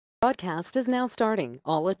Broadcast is now starting.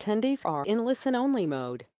 All attendees are in listen-only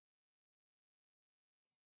mode.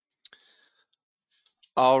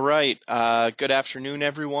 All right. Good afternoon,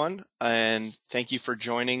 everyone, and thank you for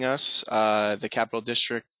joining us, the Capital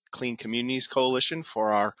District Clean Communities Coalition,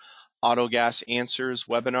 for our Autogas Answers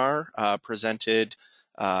webinar presented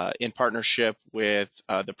in partnership with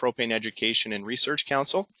the Propane Education and Research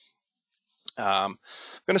Council. I'm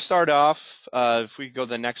going to start off, if we go to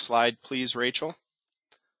the next slide, please, Rachel.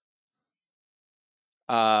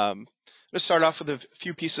 Let's start off with a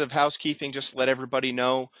few pieces of housekeeping, just to let everybody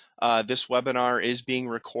know this webinar is being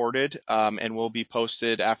recorded and will be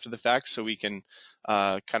posted after the fact, so we can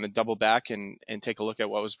kind of double back and take a look at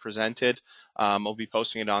what was presented. We'll be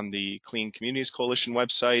posting it on the Clean Communities Coalition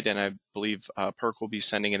website, and I believe PERC will be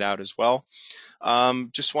sending it out as well.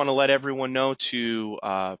 Just want to let everyone know to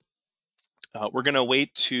we're going to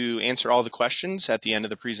wait to answer all the questions at the end of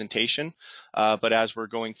the presentation, but as we're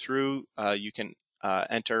going through, you can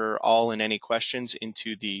enter all and any questions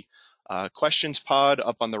into the questions pod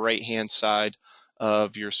up on the right-hand side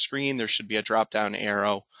of your screen. There should be a drop-down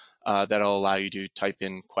arrow that'll allow you to type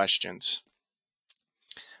in questions.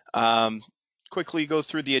 Quickly go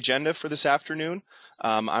through the agenda for this afternoon.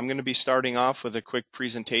 I'm going to be starting off with a quick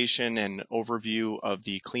presentation and overview of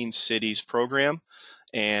the Clean Cities program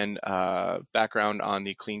and background on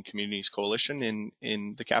the Clean Communities Coalition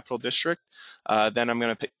in the Capital District. Then I'm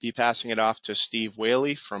going to be passing it off to Steve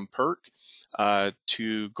Whaley from PERC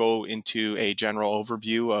to go into a general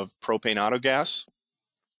overview of propane autogas.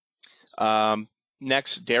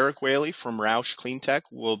 Next, Derek Whaley from Roush Cleantech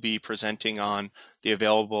will be presenting on the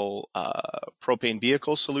available propane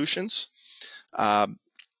vehicle solutions.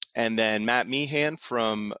 And then Matt Meehan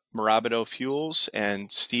from Marabido Fuels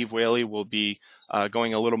and Steve Whaley will be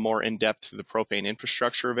going a little more in depth to the propane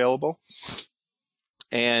infrastructure available.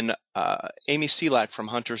 And Amy Selak from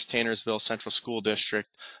Hunters Tannersville Central School District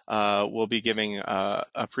will be giving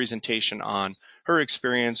a presentation on her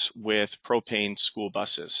experience with propane school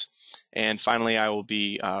buses. And finally, I will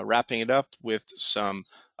be wrapping it up with some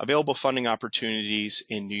available funding opportunities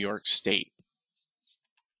in New York State.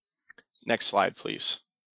 Next slide, please.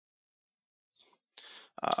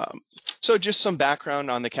 So just some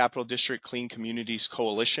background on the Capital District Clean Communities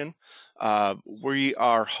Coalition. We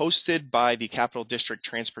are hosted by the Capital District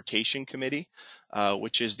Transportation Committee,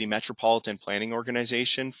 which is the metropolitan planning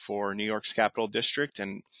organization for New York's Capital District,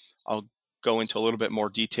 and I'll go into a little bit more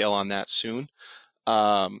detail on that soon.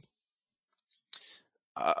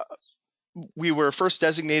 We were first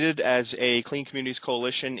designated as a Clean Communities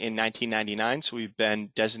Coalition in 1999, so we've been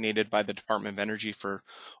designated by the Department of Energy for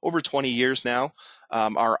over 20 years now.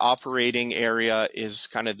 Our operating area is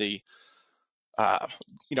kind of the,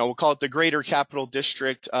 we'll call it the greater Capital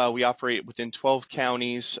District. We operate within 12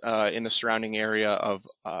 counties in the surrounding area of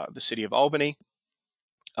the city of Albany,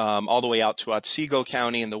 all the way out to Otsego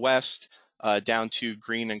County in the west, down to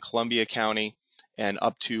Greene and Columbia County, and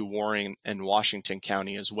up to Warren and Washington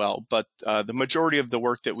County as well. But the majority of the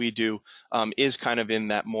work that we do is kind of in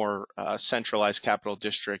that more centralized Capital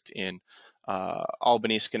District in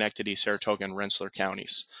Albany, Schenectady, Saratoga, and Rensselaer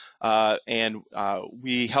counties. And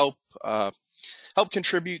we help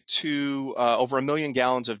contribute to over 1 million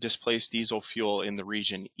gallons of displaced diesel fuel in the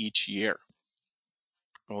region each year.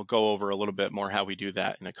 We'll go over a little bit more how we do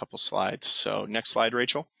that in a couple slides. So next slide,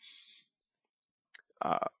 Rachel.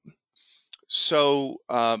 So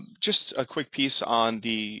just a quick piece on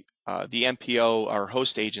the MPO, our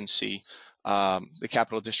host agency, the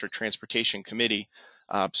Capital District Transportation Committee.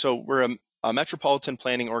 So we're a metropolitan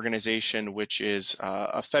planning organization, which is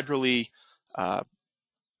a federally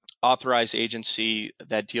authorized agency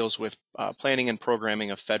that deals with planning and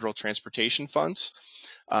programming of federal transportation funds.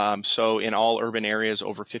 So in all urban areas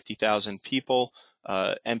over 50,000 people,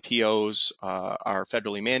 MPOs are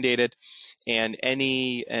federally mandated, and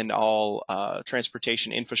any and all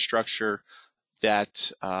transportation infrastructure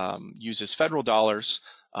that uses federal dollars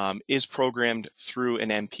is programmed through an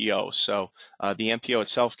MPO. So the MPO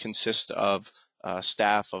itself consists of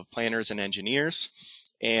staff of planners and engineers,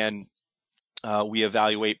 and we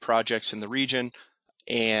evaluate projects in the region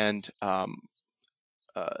and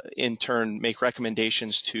in turn make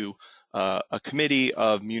recommendations to a committee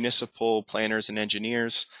of municipal planners and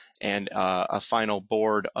engineers and a final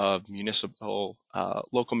board of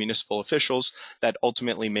local municipal officials that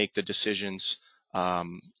ultimately make the decisions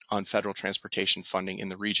on federal transportation funding in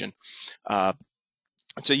the region.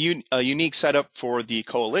 It's a unique setup for the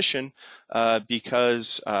coalition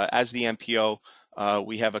because as the MPO,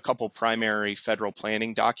 we have a couple primary federal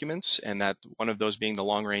planning documents, and that one of those being the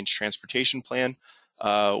Long Range Transportation Plan,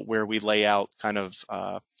 where we lay out kind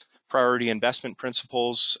of priority investment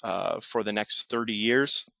principles for the next 30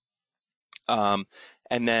 years. And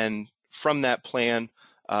then from that plan,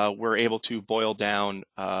 we're able to boil down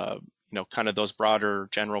kind of those broader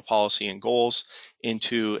general policy and goals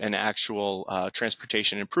into an actual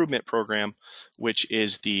transportation improvement program, which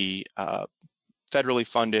is the federally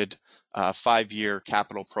funded 5-year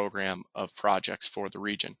capital program of projects for the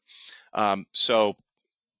region.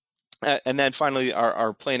 And then finally,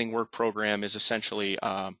 our planning work program is essentially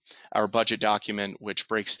our budget document, which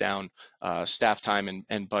breaks down staff time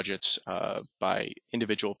and budgets by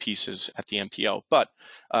individual pieces at the MPO. But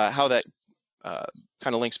how that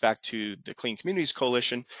kind of links back to the Clean Communities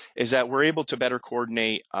Coalition is that we're able to better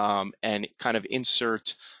coordinate and kind of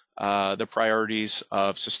insert the priorities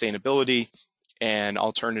of sustainability and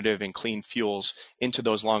alternative and clean fuels into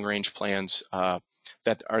those long-range plans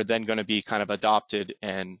that are then going to be kind of adopted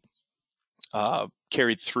and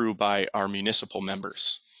carried through by our municipal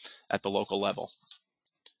members at the local level.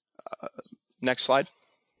 Next slide.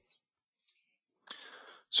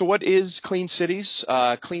 So what is Clean Cities?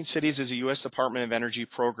 Clean Cities is a U.S. Department of Energy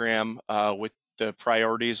program with the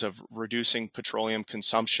priorities of reducing petroleum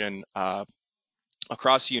consumption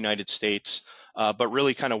across the United States, but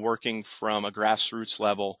really kind of working from a grassroots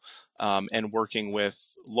level and working with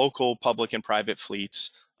local public and private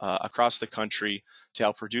fleets across the country to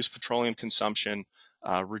help reduce petroleum consumption,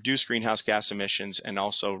 reduce greenhouse gas emissions, and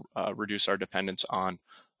also reduce our dependence on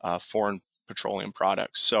foreign petroleum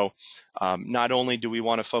products. So not only do we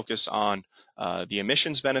want to focus on the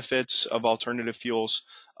emissions benefits of alternative fuels,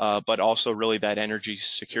 but also really that energy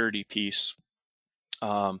security piece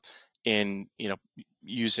in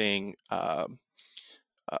using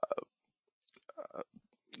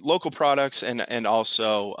local products and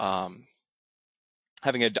also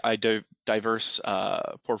having a diverse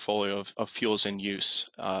portfolio of fuels in use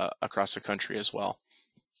across the country as well.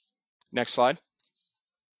 Next slide.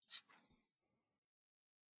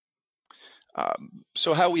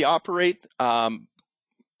 So how we operate,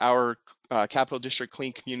 our Capital District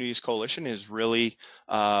Clean Communities Coalition is really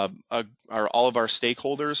all of our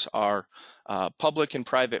stakeholders are public and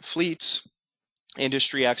private fleets,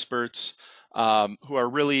 industry experts who are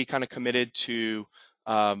really kind of committed to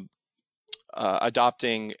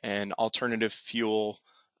adopting an alternative fuel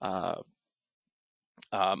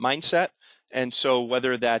mindset. And so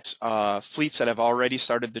whether that's fleets that have already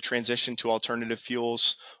started the transition to alternative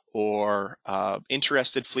fuels or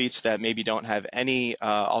interested fleets that maybe don't have any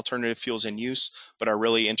alternative fuels in use, but are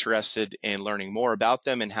really interested in learning more about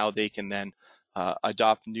them and how they can then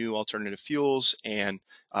adopt new alternative fuels and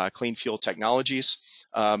clean fuel technologies.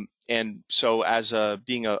 And so as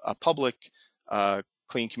being a public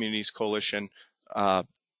Clean Communities Coalition,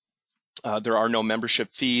 there are no membership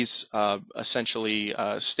fees. Essentially,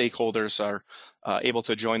 stakeholders are able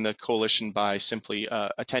to join the coalition by simply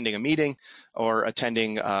attending a meeting or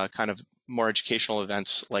attending kind of more educational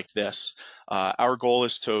events like this. Our goal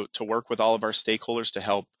is to work with all of our stakeholders to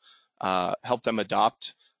help them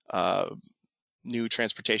adopt new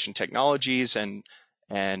transportation technologies and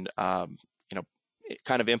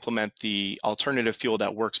kind of implement the alternative fuel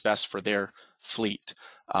that works best for their fleet.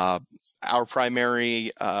 Our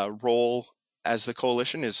primary role as the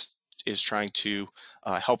coalition is trying to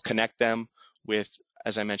help connect them with,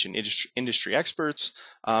 as I mentioned, industry experts,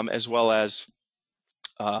 as well as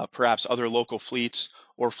perhaps other local fleets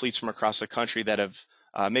or fleets from across the country that have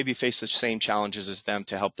maybe faced the same challenges as them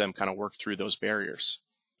to help them kind of work through those barriers.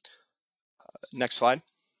 Next slide.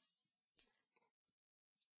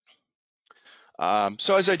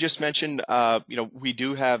 So as I just mentioned, we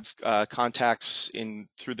do have contacts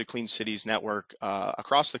through the Clean Cities Network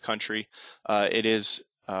across the country. It is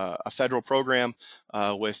a federal program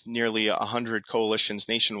with nearly 100 coalitions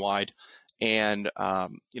nationwide. And,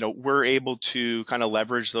 we're able to kind of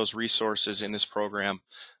leverage those resources in this program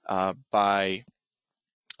by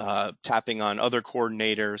tapping on other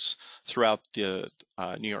coordinators throughout the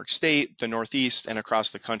New York State, the Northeast, and across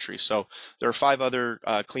the country. So there are 5 other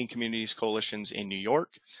Clean Communities Coalitions in New York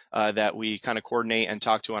that we kind of coordinate and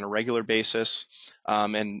talk to on a regular basis,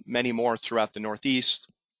 and many more throughout the Northeast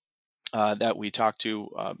that we talk to,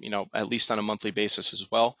 at least on a monthly basis as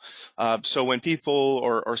well. So when people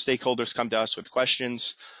or stakeholders come to us with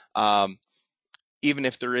questions, even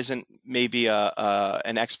if there isn't maybe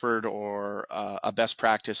an expert or a best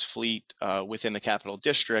practice fleet within the Capital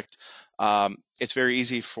District, it's very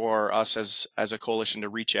easy for us as a coalition to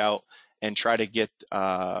reach out and try to get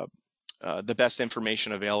the best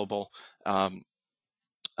information available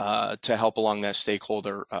to help along that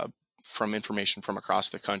stakeholder from information from across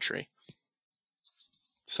the country.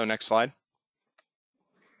 So next slide.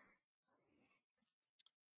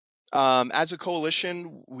 As a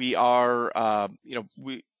coalition, we are,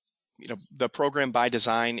 the program by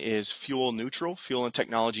design is fuel neutral, fuel and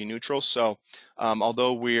technology neutral. So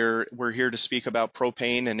although we're here to speak about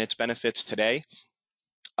propane and its benefits today,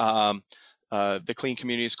 the Clean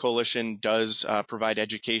Communities Coalition does provide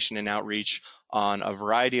education and outreach on a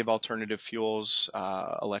variety of alternative fuels,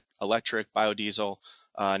 electric, biodiesel,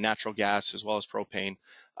 natural gas, as well as propane.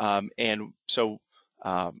 And so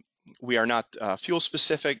we are not fuel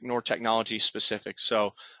specific nor technology specific.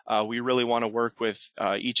 So we really want to work with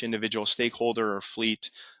each individual stakeholder or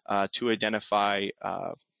fleet to identify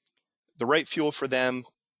the right fuel for them.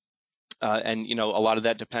 And a lot of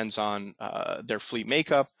that depends on their fleet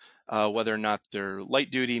makeup, whether or not they're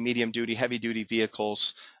light duty, medium duty, heavy duty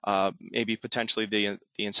vehicles, maybe potentially the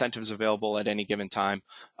incentives available at any given time.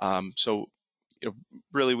 So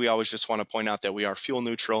really, we always just want to point out that we are fuel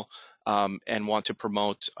neutral and want to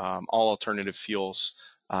promote all alternative fuels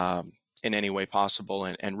in any way possible,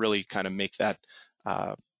 and really kind of make that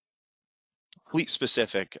fleet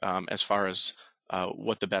specific as far as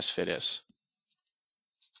what the best fit is.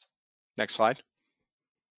 Next slide.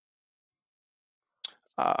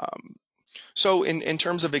 So in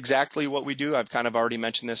terms of exactly what we do, I've kind of already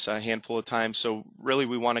mentioned this a handful of times. So really,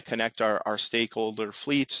 we want to connect our stakeholder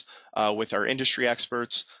fleets with our industry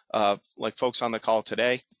experts, like folks on the call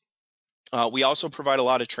today. We also provide a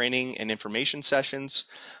lot of training and information sessions.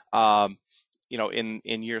 In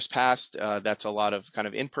years past, that's a lot of kind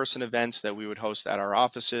of in-person events that we would host at our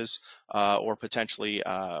offices, or potentially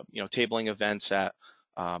tabling events at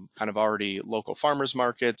kind of already local farmers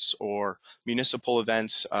markets or municipal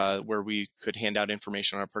events where we could hand out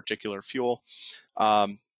information on a particular fuel.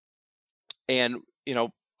 And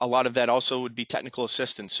a lot of that also would be technical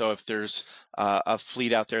assistance. So if there's a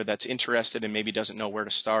fleet out there that's interested and maybe doesn't know where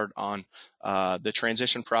to start on the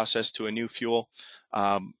transition process to a new fuel,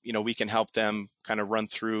 we can help them kind of run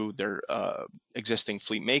through their existing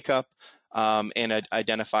fleet makeup and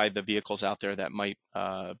identify the vehicles out there that might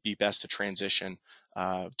be best to transition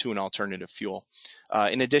to an alternative fuel.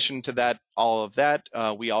 In addition to that, all of that,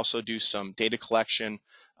 we also do some data collection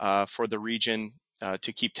for the region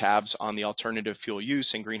to keep tabs on the alternative fuel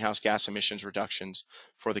use and greenhouse gas emissions reductions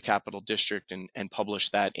for the Capital District, and publish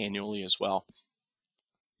that annually as well.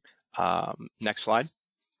 Next slide.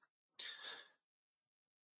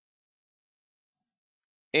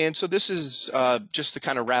 And so this is just to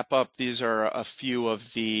kind of wrap up. These are a few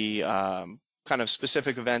of the kind of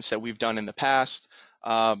specific events that we've done in the past.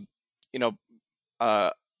 Again,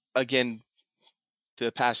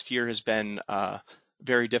 the past year has been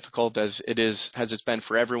very difficult, as it's been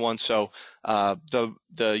for everyone. So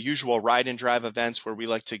the usual ride and drive events where we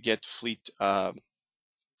like to get fleets kind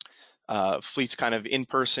of in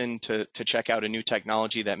person to check out a new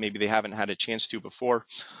technology that maybe they haven't had a chance to before.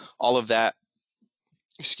 All of that,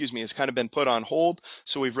 has kind of been put on hold.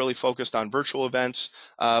 So we've really focused on virtual events.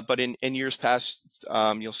 But in years past,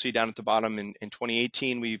 you'll see down at the bottom in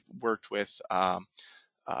 2018, we've worked with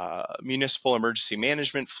municipal emergency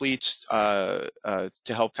management fleets to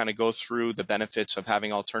help kind of go through the benefits of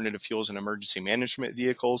having alternative fuels and emergency management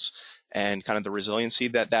vehicles and kind of the resiliency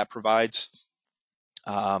that provides.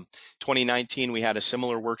 2019, we had a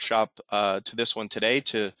similar workshop to this one today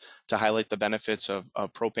to highlight the benefits of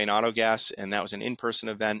propane autogas, and that was an in-person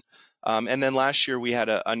event. And then last year we had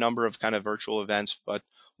a number of kind of virtual events, but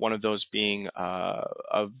one of those being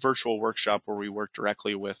a virtual workshop where we worked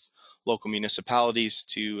directly with local municipalities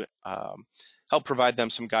to help provide them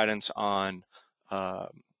some guidance on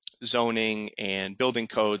zoning and building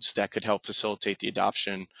codes that could help facilitate the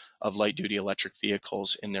adoption of light-duty electric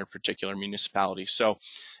vehicles in their particular municipality. So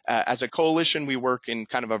as a coalition, we work in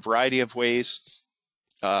kind of a variety of ways,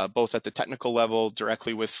 both at the technical level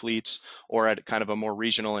directly with fleets, or at kind of a more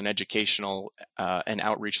regional and educational and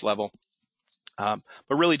outreach level. But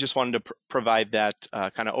really just wanted to provide that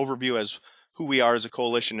kind of overview as who we are as a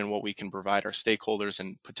coalition and what we can provide our stakeholders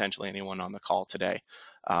and potentially anyone on the call today.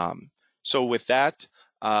 So with that,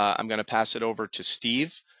 I'm going to pass it over to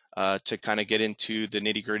Steve to kind of get into the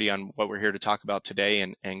nitty-gritty on what we're here to talk about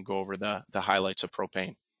today, and go over the highlights of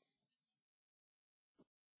propane.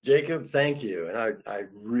 Jacob, thank you, and I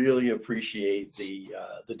really appreciate the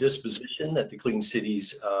disposition that the Clean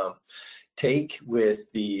Cities take with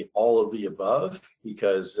all of the above,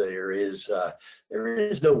 because there is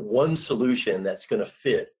no one solution that's going to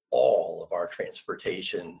fit all of our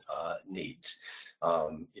transportation needs.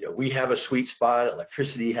 We have a sweet spot.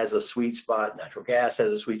 Electricity has a sweet spot. Natural gas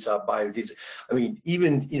has a sweet spot. Biodiesel. I mean,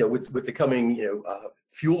 even with the coming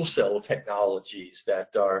fuel cell technologies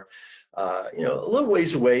that are a little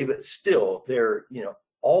ways away, but still they're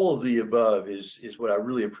all of the above is what I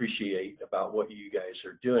really appreciate about what you guys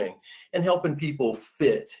are doing, and helping people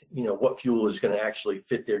fit, what fuel is going to actually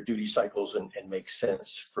fit their duty cycles and make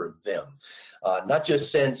sense for them. Not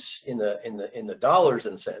just sense in the dollars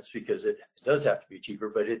and cents, because it does have to be cheaper,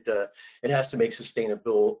 but it has to make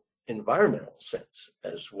sustainable environmental sense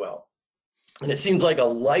as well. And it seems like a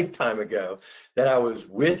lifetime ago that I was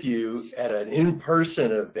with you at an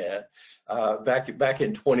in-person event back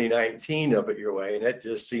in 2019 up at your way, and it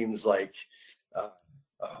just seems like, oh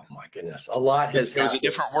my goodness, a lot has happened. It was a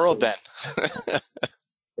different world then.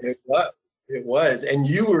 It was, and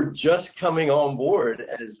you were just coming on board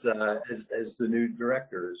as the new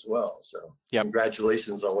director as well. So yep.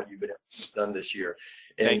 Congratulations on what you've done this year.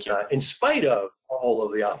 And, thank you. In spite of all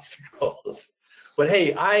of the obstacles. But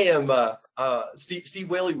hey, I am Steve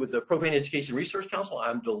Whaley with the Propane Education Research Council.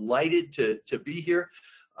 I'm delighted to be here.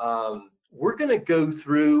 We're going to go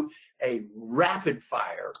through a rapid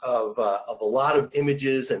fire of a lot of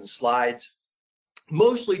images and slides,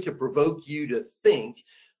 mostly to provoke you to think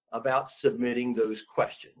about submitting those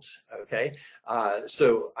questions. Okay,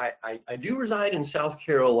 so I do reside in South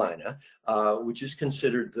Carolina, which is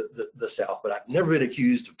considered the South, but I've never been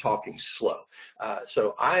accused of talking slow.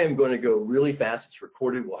 So I am going to go really fast. It's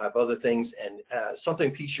recorded. We'll have other things, and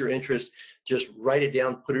something piques your interest, just write it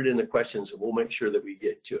down, put it in the questions, and we'll make sure that we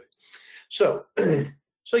get to it. So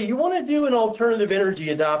you want to do an alternative energy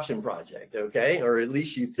adoption project, okay? Or at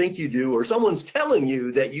least you think you do, or someone's telling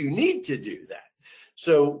you that you need to do that.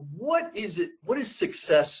 So what does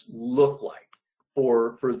success look like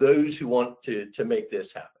for those who want to make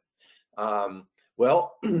this happen?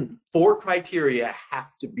 Well, 4 criteria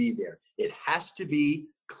have to be there. It has to be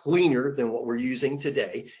cleaner than what we're using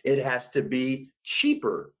today. It has to be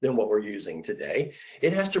cheaper than what we're using today.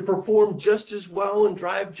 It has to perform just as well and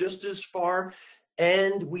drive just as far.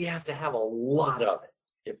 And we have to have a lot of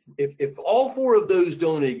it. If all 4 of those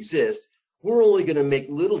don't exist, we're only going to make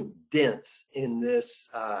little dents in this,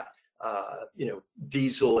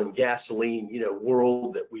 diesel and gasoline,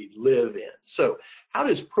 world that we live in. So how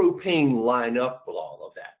does propane line up with all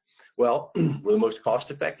of that? Well, we're the most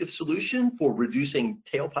cost-effective solution for reducing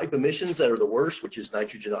tailpipe emissions that are the worst, which is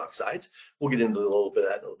nitrogen oxides. We'll get into a little bit of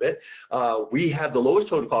that in a little bit. We have the lowest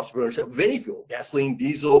total cost of ownership of any fuel, gasoline,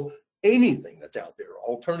 diesel, anything that's out there,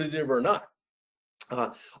 alternative or not.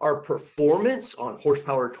 Our performance on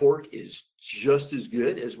horsepower torque is just as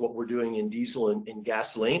good as what we're doing in diesel and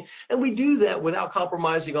gasoline. And we do that without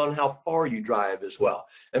compromising on how far you drive as well.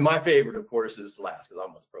 And my favorite, of course, is the last, because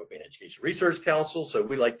I'm with the Propane Education Research Council. So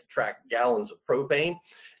we like to track gallons of propane.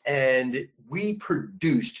 And we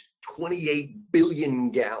produced 28 billion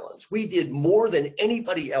gallons. We did more than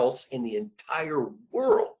anybody else in the entire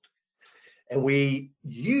world. And we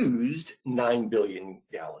used 9 billion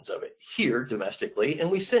gallons of it here domestically,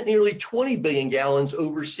 and we sent nearly 20 billion gallons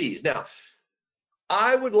overseas. Now,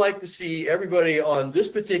 I would like to see everybody on this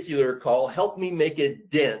particular call help me make a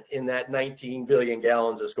dent in that 19 billion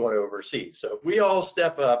gallons that's going overseas. So if we all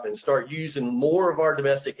step up and start using more of our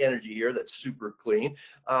domestic energy here that's super clean,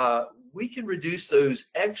 we can reduce those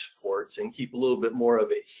exports and keep a little bit more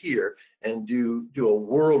of it here and do a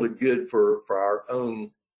world of good for our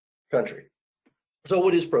own country. So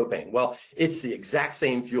what is propane? Well, it's the exact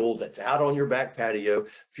same fuel that's out on your back patio,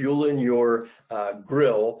 fuel in your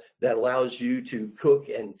grill that allows you to cook,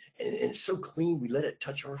 and it's so clean we let it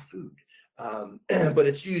touch our food. But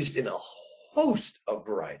it's used in a host of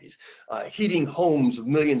varieties, heating homes,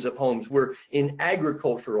 millions of homes. We're in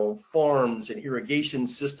agriculture on farms and irrigation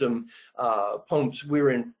system pumps.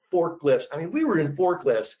 We're in forklifts. I mean, we were in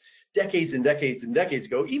forklifts decades and decades and decades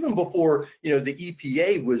ago, even before the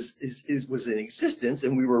EPA was in existence,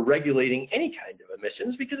 and we were regulating any kind of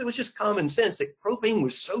emissions, because it was just common sense that propane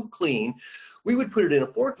was so clean, we would put it in a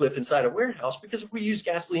forklift inside a warehouse, because if we used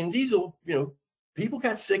gasoline and diesel, people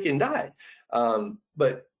got sick and died.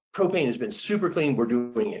 But propane has been super clean. We're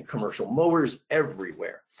doing it in commercial mowers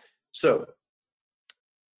everywhere. So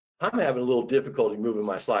I'm having a little difficulty moving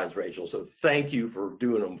my slides, Rachel, so thank you for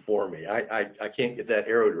doing them for me. I can't get that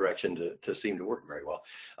arrow direction to seem to work very well.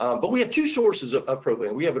 But we have 2 sources of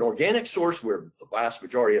propane. We have an organic source where the vast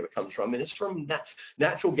majority of it comes from, and it's from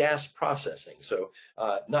natural gas processing. So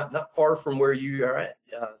not far from where you are at,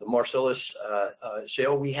 the Marcellus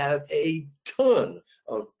Shale, we have a ton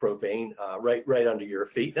of propane right under your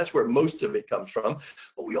feet. That's where most of it comes from.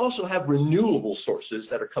 But we also have renewable sources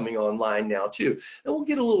that are coming online now too. And we'll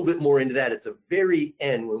get a little bit more into that at the very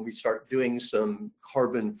end when we start doing some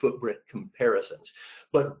carbon footprint comparisons.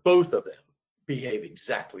 But both of them, behave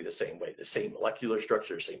exactly the same way, the same molecular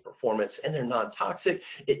structure, same performance, and they're non-toxic.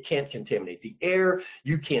 It can't contaminate the air.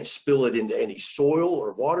 You can't spill it into any soil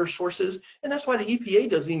or water sources. And that's why the EPA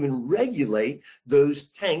doesn't even regulate those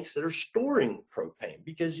tanks that are storing propane,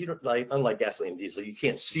 because you don't, like, unlike gasoline and diesel, you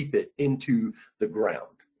can't seep it into the ground.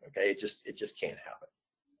 Okay, it just can't happen.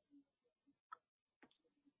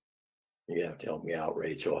 You have to help me out,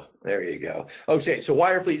 Rachel. There you go. Okay, so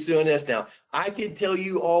why are fleets doing this? Now, I can tell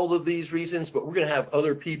you all of these reasons, but we're going to have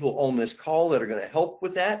other people on this call that are going to help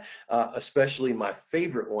with that, especially my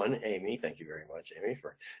favorite one, Amy. Thank you very much, Amy,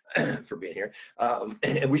 for being here.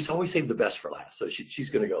 And we always save the best for last, so she's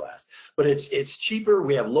going to go last. But it's cheaper.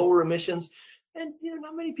 We have lower emissions. And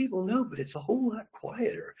not many people know, but it's a whole lot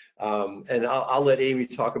quieter. And I'll let Amy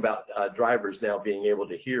talk about drivers now being able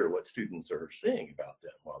to hear what students are saying about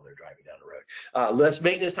them while they're driving down the road. Less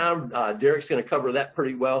maintenance time. Derek's going to cover that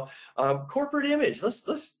pretty well. Corporate image.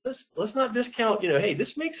 Let's not discount. Hey,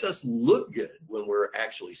 this makes us look good when we're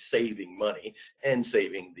actually saving money and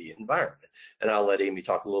saving the environment. And I'll let Amy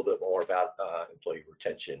talk a little bit more about employee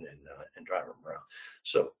retention and driver morale.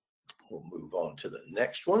 So we'll move on to the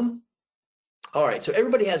next one. All right, so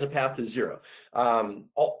everybody has a path to zero.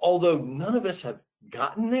 Although none of us have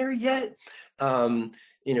gotten there yet,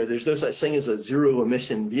 there's no such thing as a zero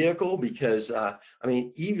emission vehicle, because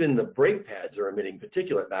even the brake pads are emitting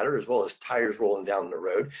particulate matter, as well as tires rolling down the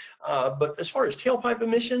road. But as far as tailpipe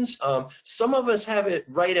emissions, some of us have it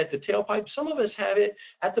right at the tailpipe, some of us have it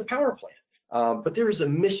at the power plant. But there's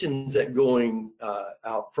emissions that going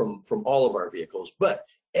out from all of our vehicles. But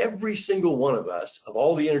every single one of us, of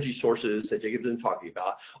all the energy sources that Jacob's been talking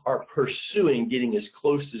about, are pursuing getting as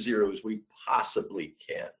close to zero as we possibly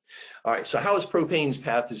can. All right, so how has propane's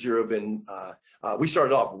path to zero been? We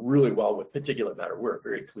started off really well with particulate matter. We're a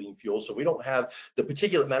very clean fuel, so we don't have the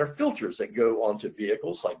particulate matter filters that go onto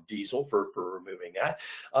vehicles like diesel for removing that.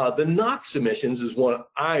 The NOx emissions is one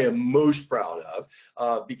I am most proud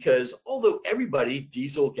of, because although everybody,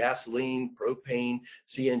 diesel, gasoline, propane,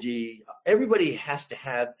 CNG, everybody has to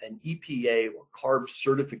have an EPA or CARB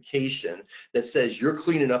certification that says you're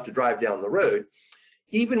clean enough to drive down the road.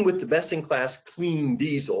 Even with the best-in-class clean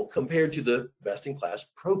diesel compared to the best-in-class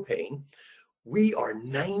propane, we are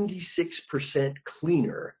 96%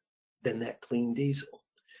 cleaner than that clean diesel.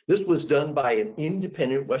 This was done by an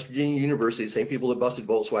independent West Virginia university, same people that busted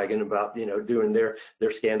Volkswagen about doing their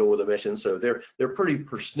scandal with emissions. So they're pretty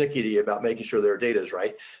persnickety about making sure their data is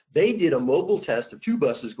right. They did a mobile test of two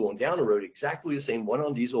buses going down the road exactly the same, one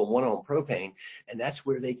on diesel and one on propane, and that's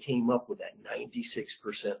where they came up with that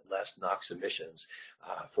 96% less NOx emissions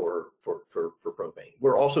for propane.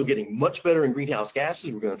 We're also getting much better in greenhouse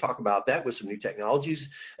gases. We're going to talk about that with some new technologies,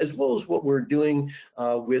 as well as what we're doing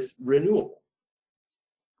with renewable.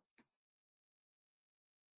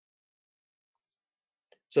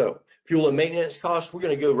 So fuel and maintenance costs, we're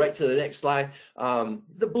going to go right to the next slide.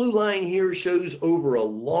 The blue line here shows over a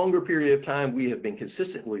longer period of time, we have been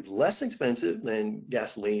consistently less expensive than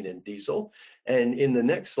gasoline and diesel. And in the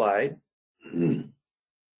next slide,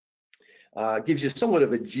 gives you somewhat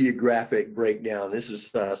of a geographic breakdown. This is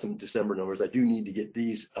some December numbers. I do need to get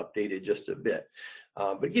these updated just a bit.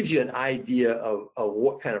 But it gives you an idea of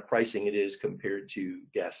what kind of pricing it is compared to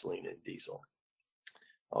gasoline and diesel.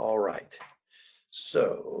 All right.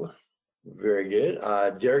 So very good.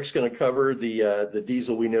 Derek's going to cover the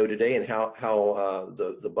diesel we know today and how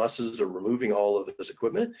the buses are removing all of this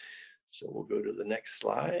equipment. So we'll go to the next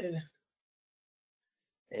slide.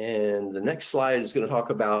 And the next slide is going to talk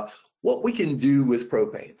about what we can do with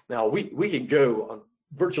propane. Now we can go on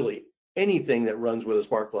virtually anything that runs with a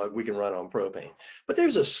spark plug, we can run on propane. But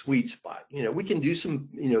there's a sweet spot. We can do some,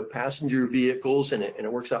 passenger vehicles, and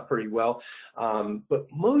it works out pretty well. But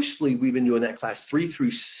mostly we've been doing that class 3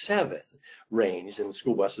 through 7 range, and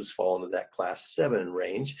school buses fall into that class 7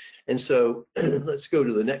 range. And so let's go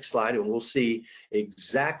to the next slide, and we'll see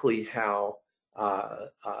exactly how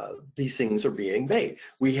these things are being made.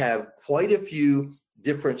 We have quite a few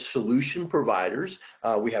different solution providers.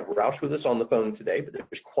 We have Roush with us on the phone today, but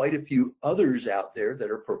there's quite a few others out there that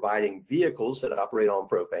are providing vehicles that operate on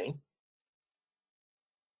propane.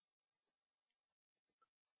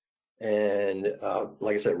 And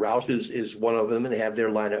like I said, Roush is one of them, and they have their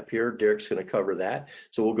lineup here. Derek's going to cover that.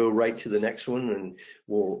 So we'll go right to the next one, and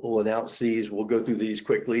we'll announce these. We'll go through these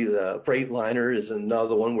quickly. The Freightliner is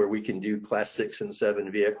another one where we can do class 6 and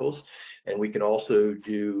 7 vehicles. And we can also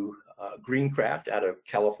do Greencraft out of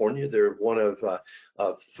California. They're one of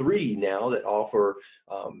 3 now that offer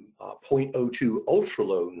 0.02 ultra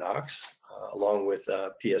low NOx, along with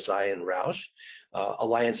PSI and Roush.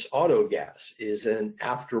 Alliance Autogas is an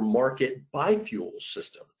aftermarket biofuel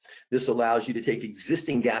system. This allows you to take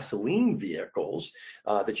existing gasoline vehicles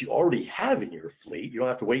that you already have in your fleet. You don't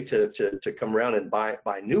have to wait to come around and buy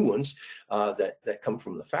new ones that come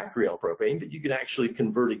from the factory on propane, but you can actually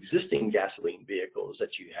convert existing gasoline vehicles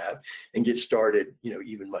that you have and get started,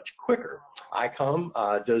 even much quicker.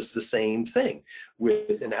 ICOM does the same thing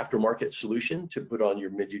with an aftermarket solution to put on your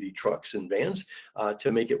mid-duty trucks and vans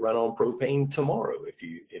to make it run on propane tomorrow if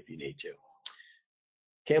you need to.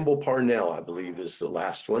 Campbell Parnell, I believe, is the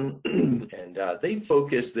last one, and they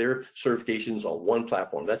focus their certifications on one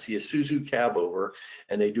platform. That's the Isuzu Cabover,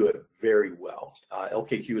 and they do it very well.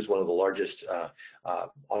 LKQ is one of the largest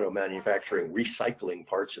auto manufacturing recycling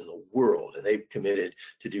parts in the world, and they've committed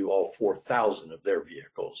to do all 4,000 of their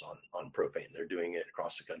vehicles on propane. They're doing it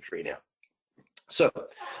across the country now. So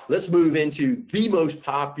let's move into the most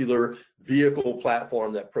popular vehicle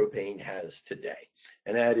platform that propane has today,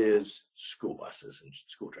 and that is school buses and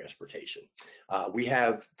school transportation. We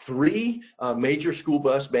have three major school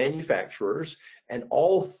bus manufacturers, and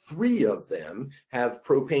all three of them have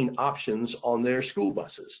propane options on their school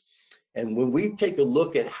buses. And when we take a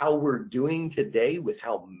look at how we're doing today with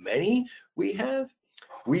how many we have,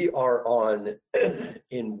 we are on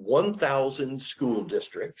in 1,000 school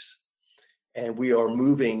districts. And we are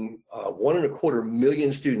moving 1.25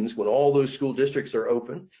 million students when all those school districts are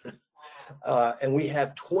open. And we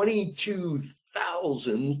have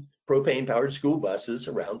 22,000 propane-powered school buses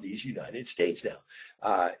around these United States now.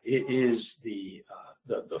 It is the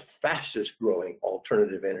fastest growing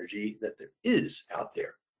alternative energy that there is out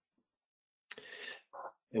there.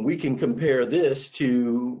 And we can compare this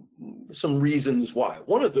to some reasons why.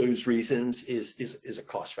 One of those reasons is a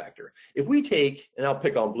cost factor. If we take, and I'll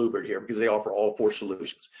pick on Bluebird here because they offer all four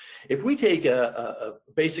solutions. If we take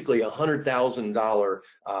basically $100,000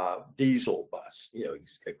 diesel bus,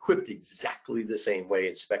 equipped exactly the same way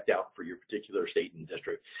and spec'd out for your particular state and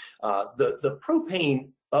district, the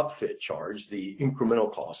propane upfit charge, the incremental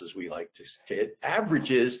cost as we like to say it,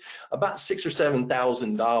 averages about $6,000 or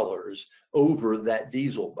 $7,000 over that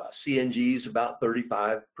diesel bus. CNG is about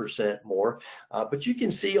 35% more, but you can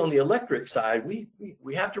see on the electric side, we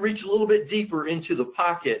have to reach a little bit deeper into the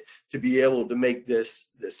pocket to be able to make this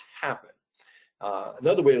happen.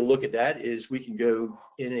 Another way to look at that is we can go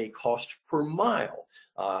in a cost per mile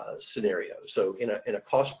scenario. So in a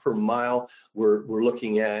cost per mile, we're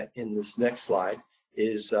looking at in this next slide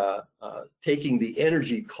is taking the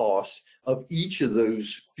energy cost of each of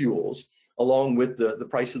those fuels along with the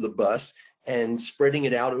price of the bus and spreading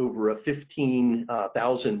it out over a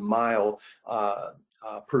 15,000 mile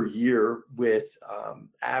per year with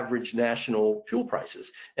average national fuel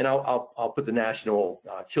prices. And I'll put the national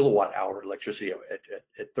kilowatt hour electricity at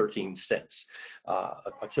 13 cents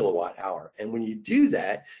a kilowatt hour. And when you do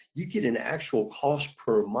that, you get an actual cost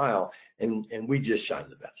per mile, and we just shine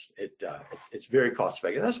the best. It's very cost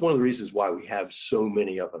effective. That's one of the reasons why we have so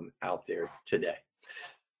many of them out there today.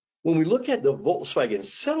 When we look at the Volkswagen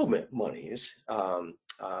settlement monies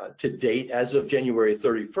to date, as of January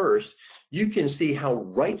 31st, you can see how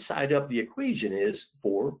right side up the equation is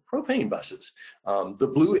for propane buses.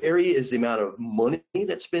 The blue area is the amount of money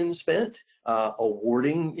that's been spent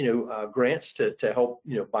awarding, grants to help,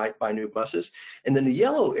 buy new buses. And then the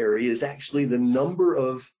yellow area is actually the number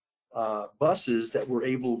of buses that were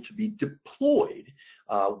able to be deployed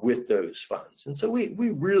with those funds. And so we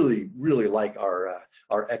really, really like our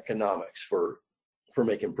economics for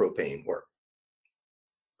making propane work.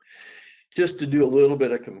 Just to do a little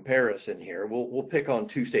bit of comparison here, we'll pick on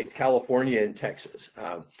two states, California and Texas.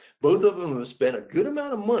 Both of them have spent a good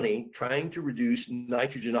amount of money trying to reduce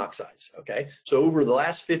nitrogen oxides, okay? So over the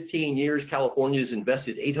last 15 years, California has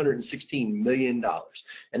invested $816 million,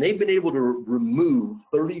 and they've been able to remove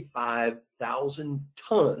 35,000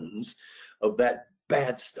 tons of that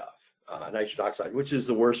bad stuff, nitrogen oxide, which is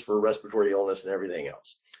the worst for respiratory illness and everything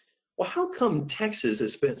else. Well, how come Texas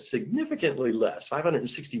has spent significantly less,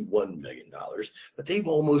 $561 million, but they've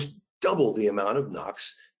almost doubled the amount of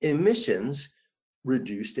NOx emissions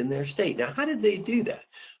reduced in their state? Now, how did they do that?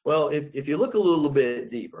 Well, if you look a little bit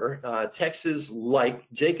deeper, Texas, like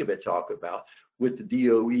Jacob had talked about with the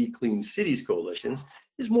DOE Clean Cities Coalitions,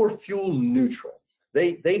 is more fuel neutral.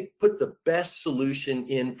 They put the best solution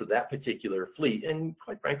in for that particular fleet. And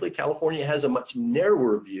quite frankly, California has a much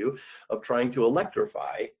narrower view of trying to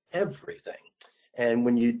electrify everything. And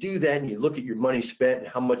when you do that and you look at your money spent and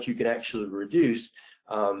how much you can actually reduce,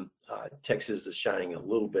 Texas is shining a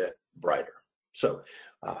little bit brighter. So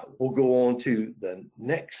we'll go on to the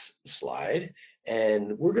next slide.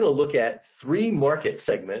 And we're going to look at 3 market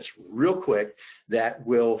segments real quick that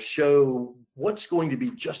will show what's going to be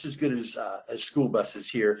just as good as school buses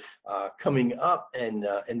here coming up and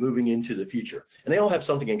moving into the future. And they all have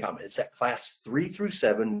something in common. It's that class 3 through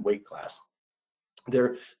 7 weight class.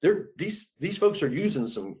 These folks are using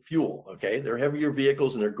some fuel. Okay, they're heavier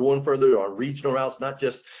vehicles and they're going further on regional routes, not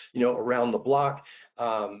just around the block.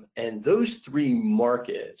 And those 3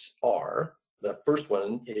 markets are, the first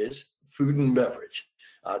one is food and beverage.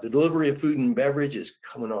 The delivery of food and beverage is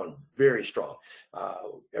coming on very strong.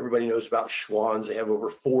 Everybody knows about Schwann's. They have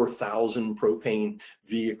over 4,000 propane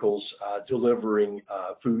vehicles delivering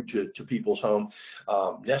food to people's home.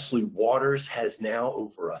 Nestle Waters has now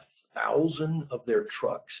over 1,000 of their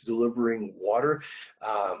trucks delivering water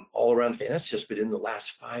all around. And that's just been in the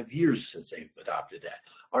last 5 years since they've adopted that.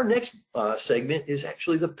 Our next segment is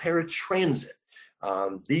actually the paratransit.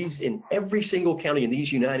 These in every single county in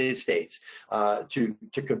these United States, to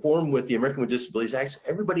conform with the American with Disabilities Act,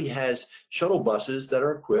 everybody has shuttle buses that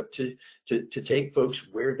are equipped to take folks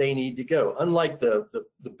where they need to go. Unlike the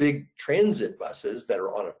big transit buses that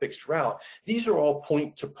are on a fixed route, these are all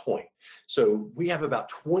point to point. So we have about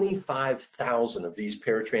 25,000 of these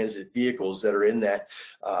paratransit vehicles that are in that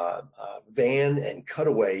van and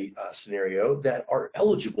cutaway scenario that are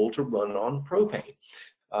eligible to run on propane.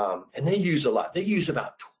 And they use a lot. They use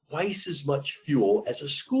about twice as much fuel as a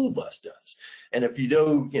school bus does. And if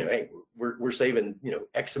hey, we're saving,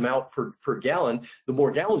 X amount per gallon, the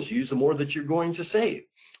more gallons you use, the more that you're going to save.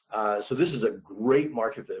 So this is a great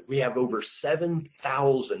market fit. We have over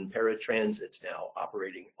 7,000 paratransits now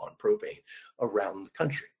operating on propane around the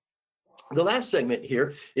country. The last segment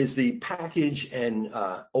here is the package and,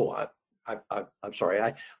 I'm sorry,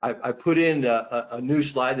 I put in a new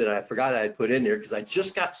slide that I forgot I had put in there because I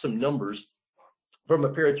just got some numbers from a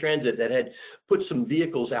paratransit that had put some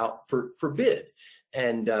vehicles out for bid.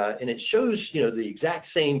 And it shows, the exact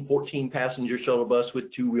same 14-passenger shuttle bus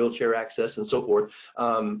with 2 wheelchair access and so forth.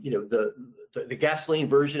 The gasoline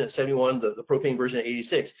version at 71, the propane version at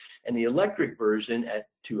 86, and the electric version at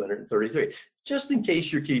 233. Just in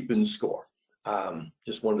case you're keeping score.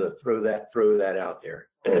 Just wanted to throw that out there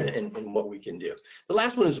and what we can do. The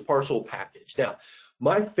last one is a parcel package. Now,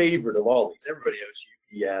 my favorite of all these, everybody knows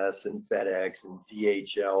UPS and FedEx and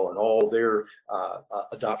DHL and all their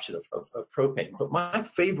adoption of propane. But my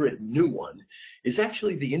favorite new one is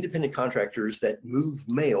actually the independent contractors that move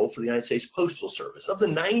mail for the United States Postal Service. Of the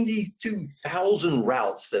 92,000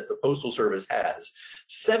 routes that the Postal Service has,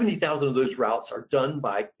 70,000 of those routes are done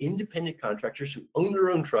by independent contractors who own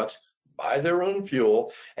their own trucks, buy their own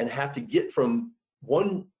fuel, and have to get from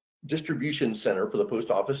one distribution center for the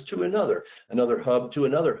post office to another hub to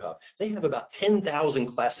another hub. They have about 10,000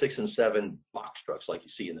 class 6 and 7 box trucks like you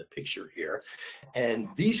see in the picture here. And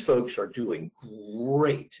these folks are doing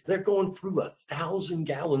great. They're going through 1,000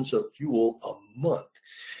 gallons of fuel a month.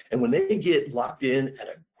 And when they get locked in at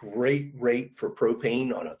a great rate for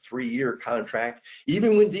propane on a 3-year contract,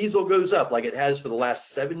 even when diesel goes up like it has for the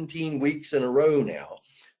last 17 weeks in a row now,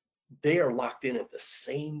 they are locked in at the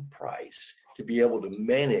same price to be able to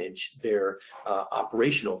manage their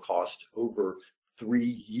operational cost over 3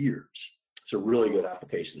 years. It's a really good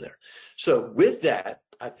application there. So with that,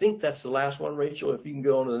 I think that's the last one, Rachel. If you can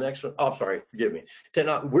go on to the next one. Oh, sorry, forgive me.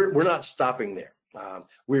 We're not stopping there.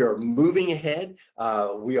 We are moving ahead.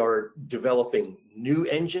 We are developing new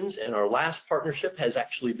engines, and our last partnership has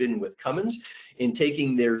actually been with Cummins in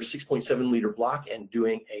taking their 6.7 liter block and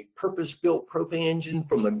doing a purpose-built propane engine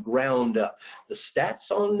from the ground up. The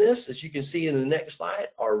stats on this, as you can see in the next slide,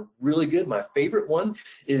 are really good. My favorite one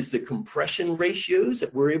is the compression ratios,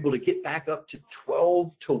 that we're able to get back up to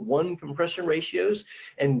 12-to-1 compression ratios.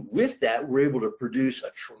 And with that, we're able to produce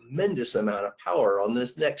a tremendous amount of power. On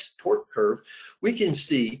this next torque curve, we can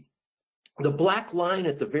see the black line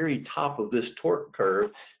at the very top of this torque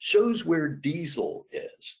curve shows where diesel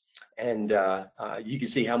is. And you can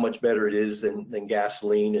see how much better it is than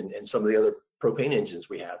gasoline and some of the other propane engines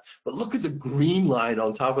we have. But look at the green line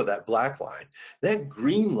on top of that black line. That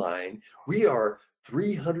green line, we are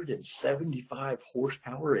 375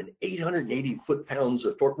 horsepower and 880 foot-pounds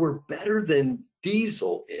of torque. We're better than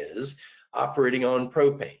diesel is operating on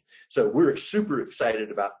propane. So we're super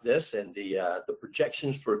excited about this, and the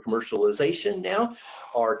projections for commercialization now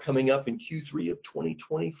are coming up in Q3 of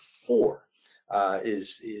 2024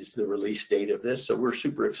 is the release date of this. So we're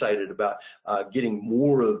super excited about getting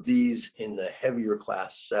more of these in the heavier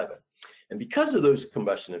class 7. And because of those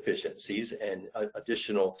combustion efficiencies and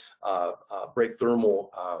additional brake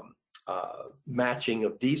thermal matching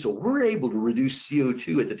of diesel, we're able to reduce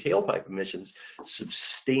CO2 at the tailpipe emissions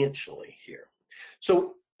substantially here.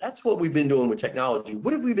 So that's what we've been doing with technology.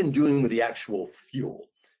 What have we been doing with the actual fuel?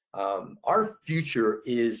 Our future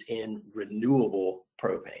is in renewable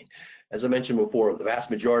propane. As I mentioned before, the vast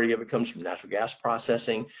majority of it comes from natural gas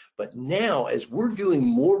processing. But now, as we're doing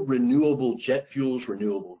more renewable jet fuels,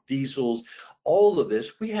 renewable diesels, all of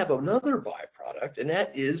this, we have another byproduct, and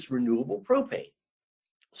that is renewable propane.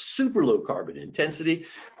 Super low carbon intensity,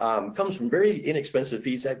 comes from very inexpensive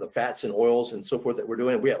feedstock, the fats and oils and so forth that we're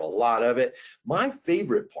doing. We have a lot of it. My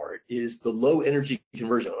favorite part is the low energy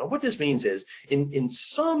conversion. Now, what this means is in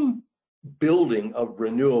some building of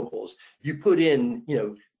renewables, you put in,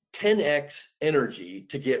 10x energy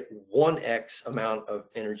to get 1x amount of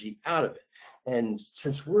energy out of it. And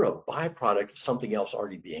since we're a byproduct of something else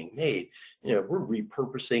already being made, we're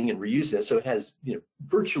repurposing and reusing it. So it has,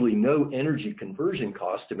 virtually no energy conversion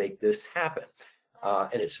cost to make this happen.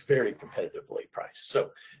 And it's very competitively priced.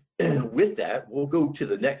 So with that, we'll go to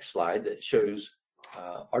the next slide that shows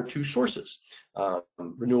our two sources.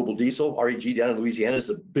 Renewable diesel, REG down in Louisiana is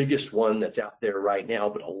the biggest one that's out there right now,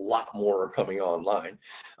 but a lot more are coming online.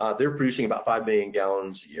 They're producing about 5 million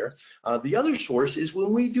gallons a year. The other source is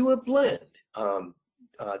when we do a blend.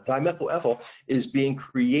 Dimethyl ethyl is being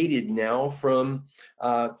created now from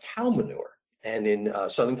cow manure. And in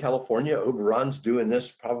Southern California, Oberon's doing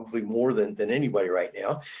this probably more than anybody right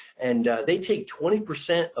now. And they take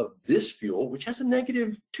 20% of this fuel, which has a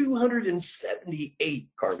negative 278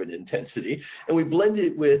 carbon intensity, and we blend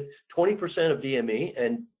it with 20% of DME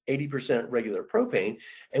and 80% regular propane,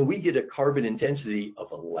 and we get a carbon intensity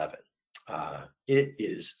of 11. It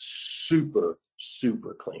is super,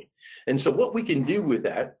 super clean. And so what we can do with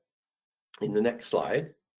that in the next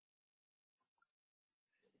slide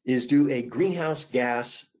is do a greenhouse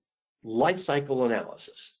gas life cycle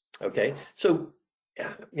analysis. Okay, so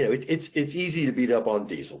it's easy to beat up on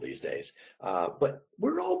diesel these days, but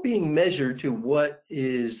we're all being measured to what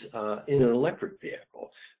is in an electric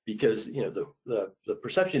vehicle, because the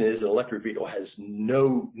perception is an electric vehicle has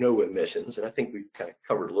no emissions, and I think we've kind of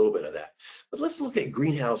covered a little bit of that. But let's look at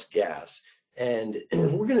greenhouse gas. And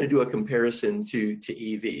we're going to do a comparison to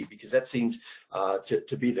EV, because that seems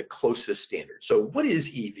to be the closest standard. So what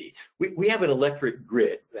is EV? We have an electric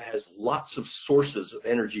grid that has lots of sources of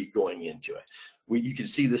energy going into it. You can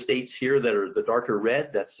see the states here that are the darker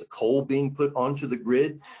red. That's the coal being put onto the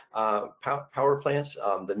grid, power plants,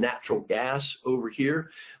 the natural gas over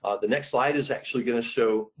here. The next slide is actually going to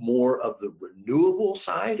show more of the renewable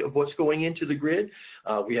side of what's going into the grid.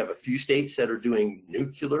 We have a few states that are doing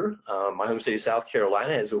nuclear. My home state of South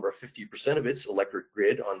Carolina has over 50% of its electric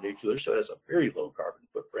grid on nuclear, so it has a very low carbon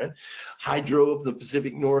footprint. Hydro of the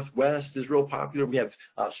Pacific Northwest is real popular. We have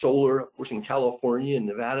solar, of course, in California and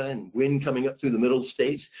Nevada, and wind coming up through the middle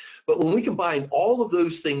states. But when we combine all of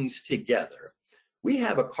those things together, we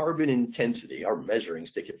have a carbon intensity, our measuring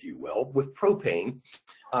stick, if you will, with propane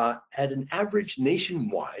at an average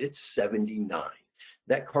nationwide, it's 79.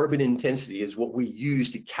 That carbon intensity is what we use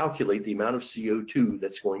to calculate the amount of CO2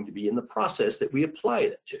 that's going to be in the process that we apply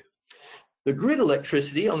it to. The grid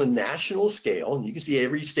electricity on the national scale, and you can see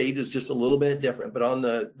every state is just a little bit different, but on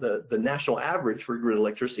the national average for grid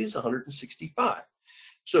electricity is 165.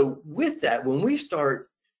 So with that, when we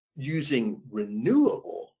start using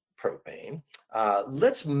renewable propane,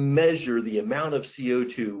 let's measure the amount of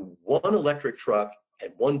CO2 one electric truck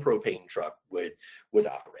and one propane truck would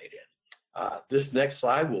operate in. This next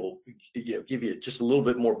slide will give you just a little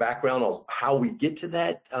bit more background on how we get to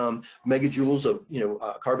that megajoules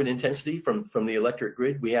of carbon intensity from the electric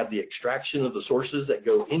grid. We have the extraction of the sources that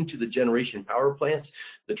go into the generation power plants,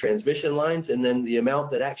 the transmission lines, and then the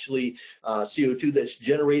amount that actually CO2 that's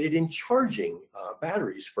generated in charging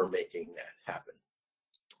batteries for making that happen.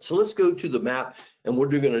 So let's go to the map, and we're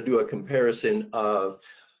going to do a comparison of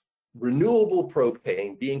renewable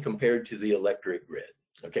propane being compared to the electric grid.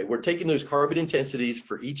 Okay, we're taking those carbon intensities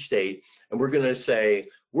for each state, and we're going to say,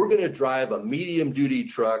 we're going to drive a medium duty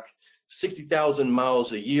truck 60,000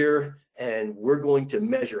 miles a year, and we're going to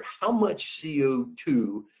measure how much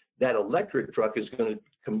CO2 that electric truck is going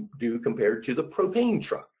to do compared to the propane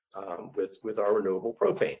truck with our renewable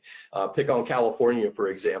propane. Pick on California, for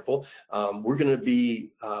example. We're going to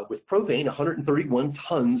be, with propane, 131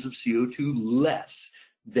 tons of CO2 less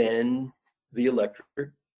than the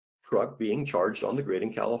electric truck being charged on the grid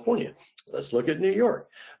in California. Let's look at New York.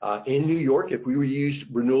 In New York, if we were to use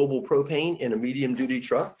renewable propane in a medium duty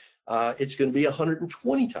truck, it's going to be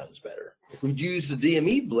 120 tons better. If we use the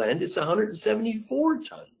DME blend, it's 174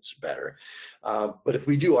 tons better. But if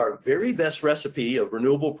we do our very best recipe of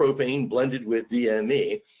renewable propane blended with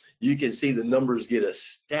DME, you can see the numbers get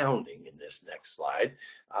astounding in this next slide.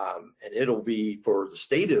 And it'll be for the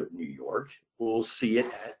state of New York, we'll see it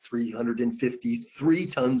at 353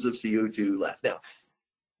 tons of CO2 less. Now,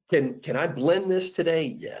 can I blend this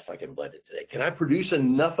today? Yes, I can blend it today. Can I produce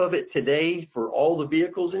enough of it today for all the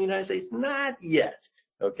vehicles in the United States? Not yet,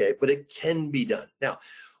 okay, but it can be done. Now,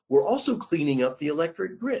 we're also cleaning up the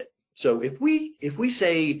electric grid. So if we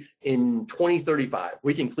say in 2035,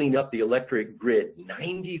 we can clean up the electric grid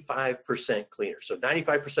 95% cleaner. So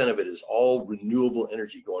 95% of it is all renewable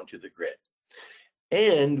energy going to the grid.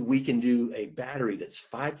 And we can do a battery that's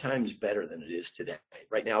 5 times better than it is today.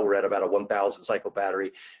 Right now, we're at about a 1,000 cycle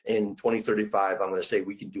battery. In 2035, I'm going to say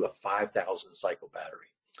we can do a 5,000 cycle battery.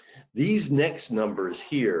 These next numbers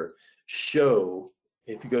here show,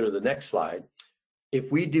 if you go to the next slide, if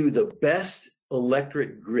we do the best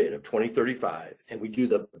electric grid of 2035 and we do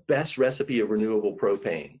the best recipe of renewable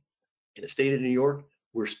propane in the state of New York,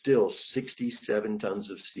 we're still 67 tons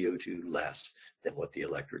of CO2 less than what the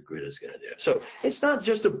electric grid is going to do. So it's not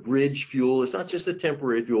just a bridge fuel. It's not just a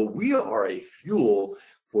temporary fuel. We are a fuel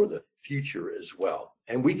for the future as well.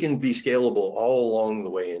 And we can be scalable all along the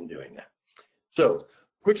way in doing that. So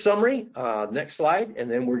quick summary, next slide, and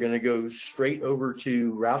then we're going to go straight over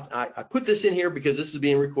to Roush. I put this in here because this is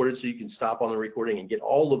being recorded so you can stop on the recording and get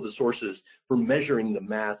all of the sources for measuring the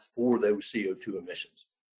math for those CO2 emissions.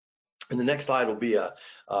 And the next slide will be a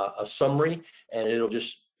summary, and it'll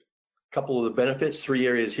just couple of the benefits, 3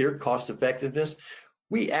 areas here. Cost effectiveness.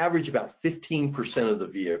 We average about 15% of the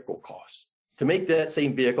vehicle cost. To make that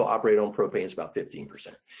same vehicle operate on propane is about 15%.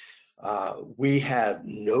 We have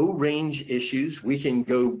no range issues. We can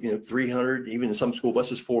go 300, even in some school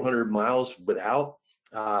buses, 400 miles without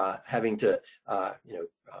having to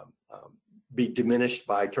be diminished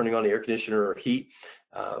by turning on the air conditioner or heat.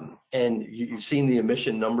 And you've seen the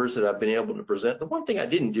emission numbers that I've been able to present. The one thing I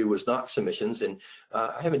didn't do was NOx emissions, and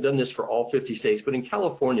I haven't done this for all 50 states, but in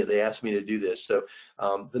California, they asked me to do this. So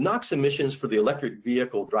the NOx emissions for the electric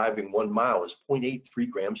vehicle driving 1 mile is 0.83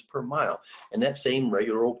 grams per mile. And that same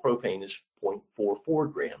regular old propane is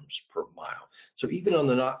 0.44 grams per mile. So even on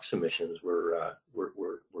the NOx emissions, we're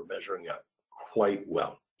measuring up quite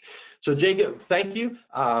well. So Jacob, thank you.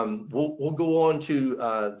 We'll go on to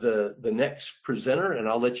the next presenter, and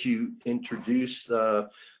I'll let you introduce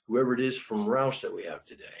whoever it is from Roush that we have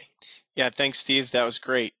today. Yeah, thanks, Steve. That was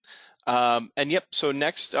great. And yep, so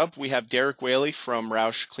next up we have Derek Whaley from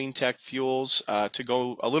Roush Clean Tech Fuels to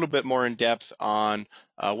go a little bit more in depth on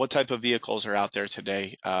what type of vehicles are out there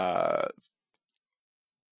today.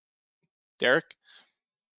 Derek?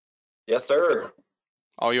 Yes, sir.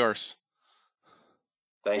 All yours.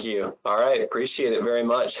 Thank you. All right. Appreciate it very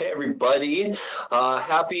much. Hey, everybody.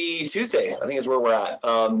 Happy Tuesday, I think is where we're at.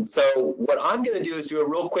 So what I'm going to do is do a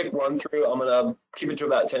real quick run through. I'm going to keep it to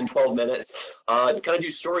about 10, 12 minutes. Kind of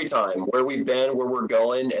do story time, where we've been, where we're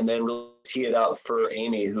going, and then really tee it up for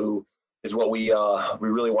Amy, who is what we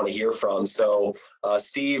really want to hear from. So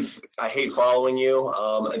Steve, I hate following you.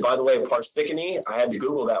 And by the way, parsiccony, I had to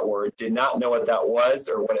Google that word. Did not know what that was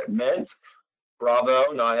or what it meant.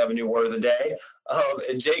 Bravo. Now I have a new word of the day.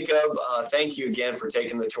 And Jacob, thank you again for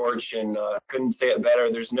taking the torch, and couldn't say it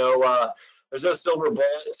better. There's no silver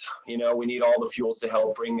bullet. We need all the fuels to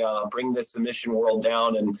help bring this emission world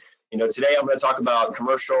down. And today I'm going to talk about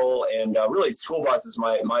commercial and really school buses,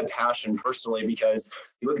 my passion personally, because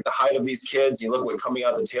you look at the height of these kids, you look at what's coming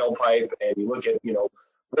out the tailpipe, and you look at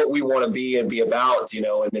what we want to be and be about,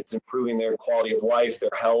 and it's improving their quality of life, their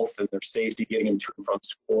health, and their safety, getting them to and from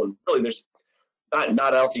school. And really, there's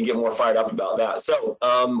not else you can get more fired up about that. So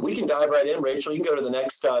we can dive right in. Rachel, you can go to the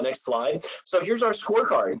next slide. So here's our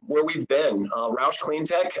scorecard, where we've been. Roush Clean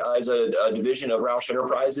Tech is a division of Roush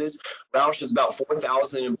Enterprises. Roush is about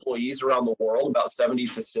 4,000 employees around the world, about 70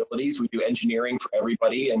 facilities. We do engineering for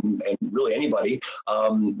everybody and really anybody.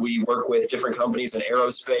 We work with different companies in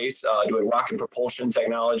aerospace, doing rocket propulsion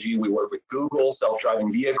technology. We work with Google,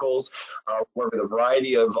 self-driving vehicles. We work with a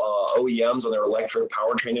variety of OEMs on their electric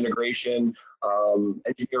powertrain integration.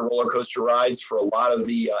 Engineer roller coaster rides for a lot of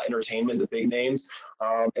the entertainment, the big names,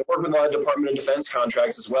 and work with a lot of Department of Defense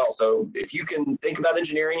contracts as well. So if you can think about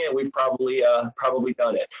engineering it, we've probably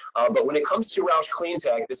done it. But when it comes to Roush Clean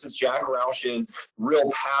Tech, this is Jack Roush's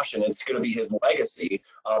real passion. It's going to be his legacy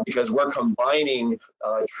because we're combining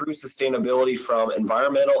true sustainability from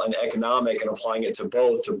environmental and economic and applying it to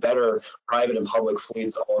both to better private and public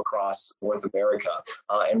fleets all across North America.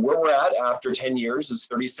 And where we're at after 10 years is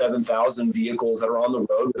 37,000 vehicles that are on the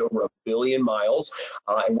road with over 1 billion miles,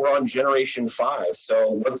 and we're on generation 5.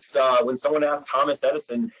 So what's when someone asks Thomas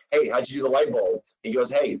Edison, hey, how'd you do the light bulb? He goes,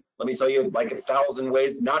 hey, let me tell you like 1,000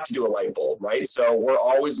 ways not to do a light bulb, right? So we're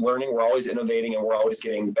always learning, we're always innovating, and we're always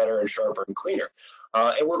getting better and sharper and cleaner.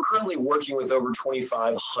 And we're currently working with over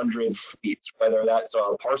 2,500 fleets, whether that's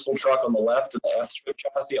a parcel truck on the left and the F-strip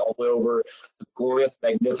chassis, all the way over the glorious,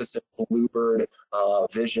 magnificent Bluebird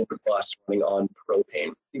Vision bus running on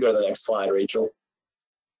propane. You go to the next slide, Rachel.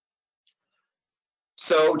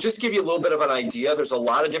 So just to give you a little bit of an idea, there's a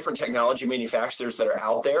lot of different technology manufacturers that are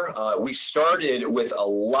out there. We started with a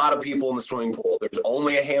lot of people in the swimming pool. There's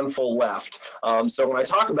only a handful left. So when I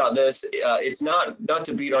talk about this, it's not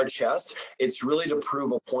to beat our chest. It's really to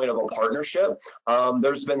prove a point of a partnership.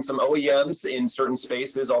 There's been some OEMs in certain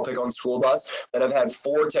spaces, I'll pick on school bus, that have had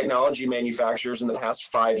 4 technology manufacturers in the past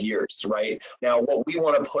 5 years, right? Now, what we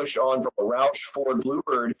want to push on from a Roush, Ford,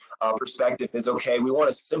 Bluebird perspective is, okay, we want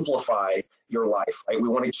to simplify your life, right? We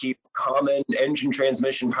want to keep common engine,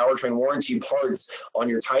 transmission, powertrain warranty parts on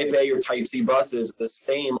your Type A or Type C buses the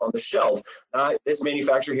same on the shelf. Not this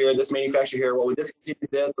manufacturer here, this manufacturer here. Well, we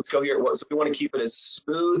discontinued this. Let's go here. So we want to keep it as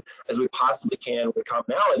smooth as we possibly can with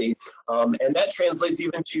commonality, and that translates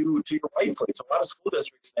even to your white fleet. So a lot of school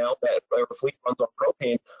districts now that their fleet runs on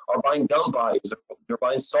propane are buying dump bodies. They're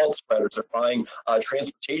buying salt spreaders. They're buying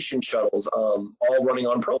transportation shuttles, all running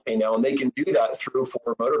on propane now, and they can do that through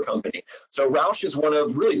Ford Motor Company. So Roush is one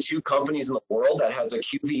of really 2 companies in the world that has a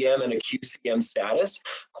QVM and a QCM status,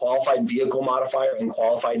 qualified vehicle modifier and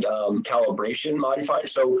qualified calibration modifier.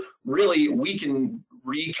 So really, we can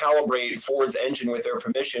recalibrate Ford's engine with their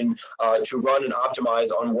permission to run and optimize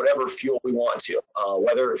on whatever fuel we want to,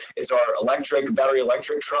 whether it's our battery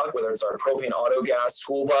electric truck, whether it's our propane autogas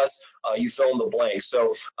school bus, you fill in the blank.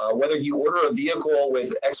 So whether you order a vehicle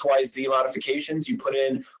with XYZ modifications, you put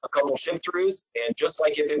in a couple ship-throughs, and just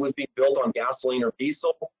like if it was being built on gasoline or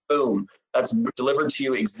diesel, boom, that's delivered to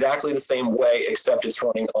you exactly the same way, except it's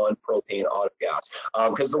running on propane autogas.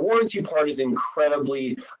 Because the warranty part is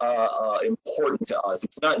incredibly important to us.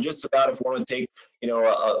 It's not just about if we want to take,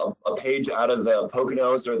 a page out of the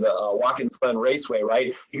Poconos or the Watkins Glen Raceway,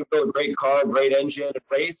 right? You can build a great car, great engine, and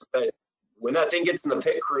race, but when that thing gets in the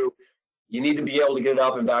pit crew, you need to be able to get it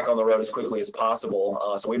up and back on the road as quickly as possible.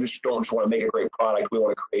 So we just don't want to make a great product. We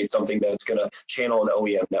want to create something that's going to channel an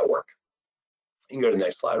OEM network. You can go to the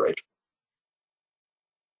next slide, Rachel.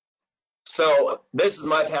 So this is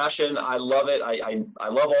my passion. I love it. I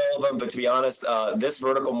love all of them, but to be honest, this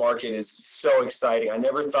vertical market is so exciting. I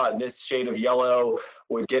never thought this shade of yellow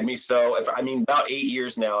would get me so. About 8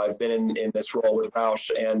 years now I've been in this role with Roush,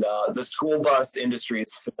 and the school bus industry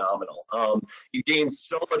is phenomenal. You gain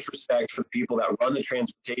so much respect for the people that run the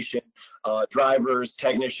transportation, drivers,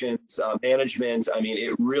 technicians, management.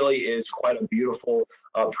 It really is quite a beautiful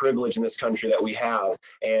privilege in this country that we have,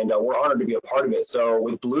 and we're honored to be a part of it. So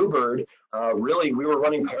with Bluebird, really, we were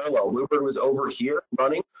running parallel. Bluebird was over here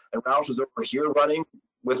running, and Roush was over here running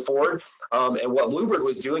with Ford. And what Bluebird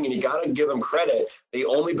was doing, and you got to give them credit, they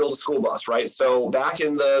only built a school bus, right? So back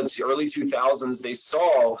in the early 2000s, they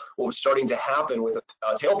saw what was starting to happen with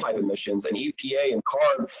tailpipe emissions and EPA and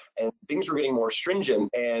CARB, and things were getting more stringent.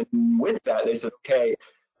 And with that, they said, okay,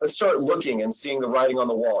 let's start looking and seeing the writing on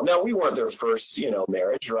the wall. Now, we weren't their first,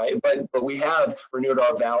 marriage, right? But we have renewed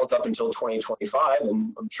our vows up until 2025,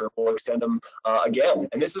 and I'm sure we'll extend them again.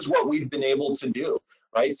 And this is what we've been able to do,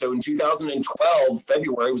 right? So in 2012,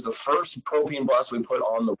 February was the first propane bus we put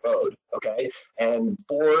on the road, okay? And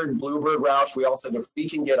Ford, Bluebird, Roush, we all said, if we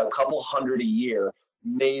can get a couple hundred a year,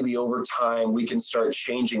 maybe over time we can start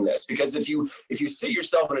changing this. Because if you sit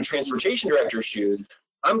yourself in a transportation director's shoes,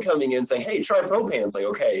 I'm coming in saying, hey, try propane. It's like,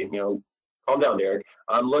 okay, calm down, Derek.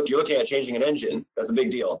 You're looking at changing an engine. That's a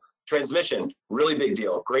big deal. Transmission, really big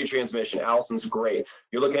deal. Great transmission. Allison's great.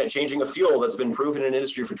 You're looking at changing a fuel that's been proven in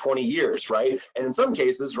industry for 20 years, right? And in some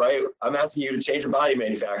cases, right, I'm asking you to change a body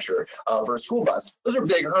manufacturer for a school bus. Those are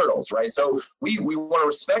big hurdles, right? So we want to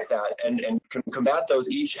respect that and combat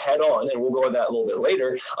those each head on, and we'll go into that a little bit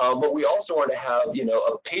later. But we also want to have,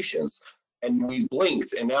 a patience. And we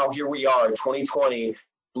blinked, and now here we are, 2020.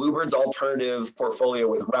 Bluebird's alternative portfolio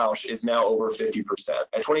with Roush is now over 50%.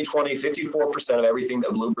 At 2020, 54% of everything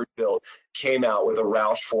that Bluebird built came out with a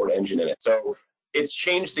Roush Ford engine in it. So it's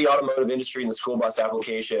changed the automotive industry and the school bus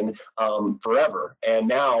application forever. And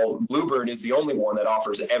now Bluebird is the only one that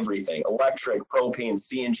offers everything: electric, propane,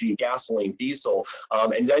 CNG, gasoline, diesel.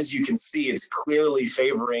 And as you can see, it's clearly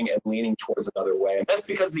favoring and leaning towards another way. And that's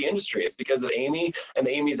because of the industry. It's because of Amy and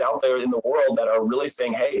the Amy's out there in the world that are really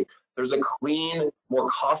saying, hey, there's a clean, more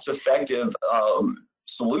cost-effective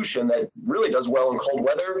solution that really does well in cold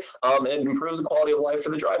weather, and it improves the quality of life for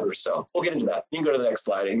the drivers. So we'll get into that. You can go to the next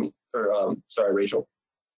slide, Amy, or sorry, Rachel.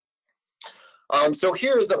 So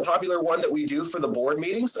here is a popular one that we do for the board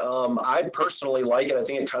meetings. I personally like it. I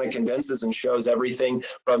think it kind of condenses and shows everything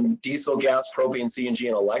from diesel, gas, propane, CNG,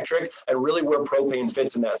 and electric, and really where propane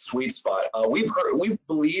fits in that sweet spot. We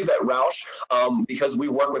believe at Roush, because we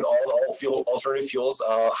work with all alternative fuels,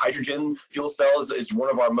 hydrogen fuel cells is one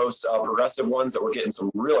of our most progressive ones that we're getting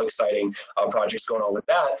some real exciting projects going on with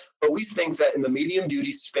that. But we think that in the medium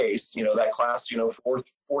duty space, that class,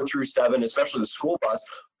 4 through 7, especially the school bus,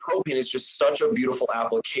 propane is just such a beautiful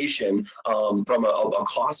application, from a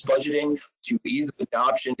cost budgeting to ease of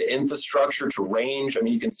adoption to infrastructure to range. I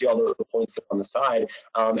mean, you can see all the points on the side,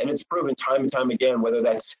 and it's proven time and time again, whether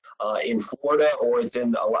that's in Florida or it's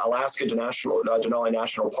in Alaska Denali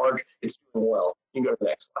National Park, it's doing well. You can go to the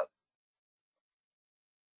next slide.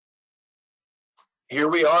 Here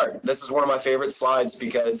we are. This is one of my favorite slides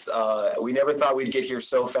because we never thought we'd get here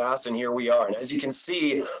so fast, and here we are. And as you can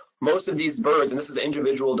see, most of these birds, and this is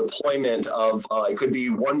individual deployment of, it could be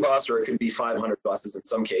 1 bus or it could be 500 buses in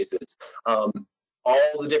some cases. All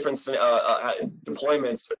the different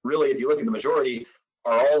deployments, really, if you look at the majority,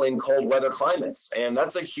 are all in cold weather climates. And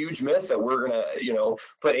that's a huge myth that we're gonna,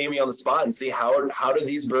 put Amy on the spot and see how do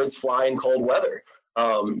these birds fly in cold weather,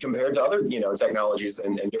 compared to other, technologies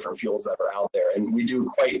and different fuels that are out there. And we do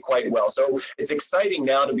quite well. So it's exciting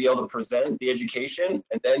now to be able to present the education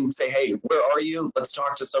and then say, hey, where are you? Let's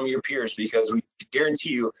talk to some of your peers, because we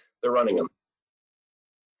guarantee you they're running them.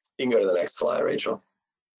 You can go to the next slide, Rachel.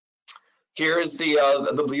 Here is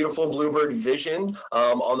the beautiful Bluebird Vision.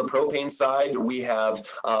 On the propane side, we have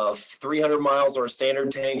 300 miles or a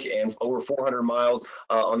standard tank and over 400 miles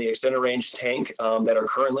on the extended range tank that are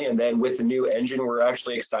currently. And then with the new engine, we're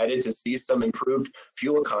actually excited to see some improved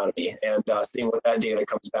fuel economy and seeing what that data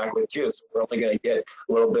comes back with too. So we're only going to get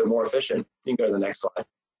a little bit more efficient. You can go to the next slide.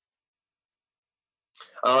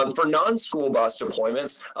 For non-school bus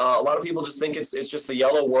deployments, a lot of people just think it's just a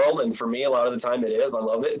yellow world, and for me, a lot of the time it is. I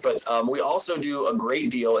love it, but we also do a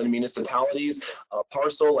great deal in municipalities,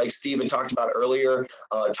 parcel like Steve had talked about earlier,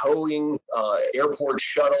 towing, airport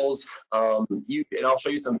shuttles. And I'll show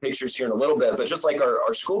you some pictures here in a little bit, but just like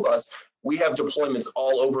our school bus, we have deployments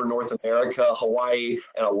all over North America, Hawaii,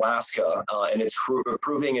 and Alaska, and it's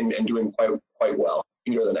proving and doing quite well.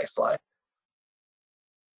 You can go to the next slide.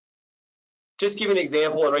 Just give an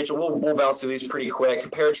example, and Rachel, we'll bounce through these pretty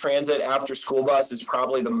quick. Paratransit after school bus is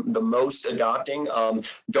probably the most adopting.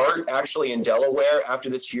 DART, actually in Delaware, after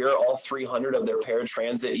this year, all 300 of their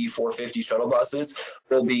paratransit E450 shuttle buses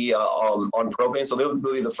will be on propane. So they'll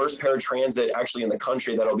be the first paratransit actually in the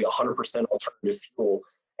country that'll be 100% alternative fuel.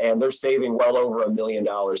 And they're saving well over $1 million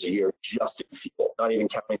a year just in fuel, not even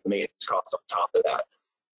counting the maintenance costs on top of that.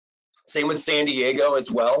 Same with San Diego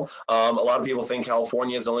as well. A lot of people think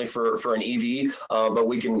California is only for an EV, but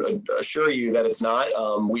we can assure you that it's not.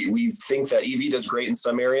 We think that EV does great in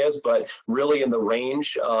some areas, but really in the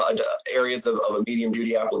range areas of a medium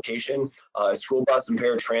duty application, school bus and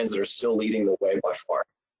paratransit are still leading the way by far.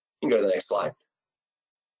 You can go to the next slide.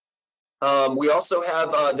 We also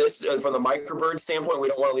have this from the Microbird standpoint. We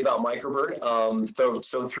don't want to leave out Microbird.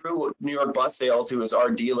 So through New York Bus Sales, who is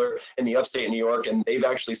our dealer in the upstate New York, and they've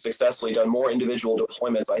actually successfully done more individual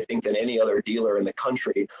deployments, I think, than any other dealer in the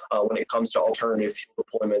country when it comes to alternative fuel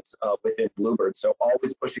deployments within Bluebird. So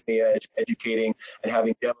always pushing the edge, educating, and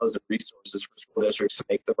having demos and resources for school districts to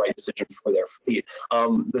make the right decision for their fleet.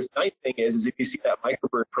 This nice thing is if you see that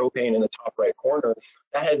Microbird propane in the top right corner,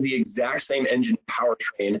 that has the exact same engine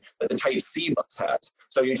powertrain that the Type C bus has.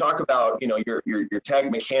 So you talk about, your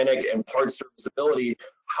tech, mechanic, and parts serviceability.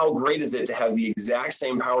 How great is it to have the exact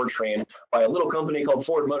same powertrain by a little company called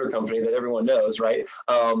Ford Motor Company that everyone knows, right?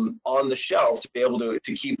 On the shelf to be able to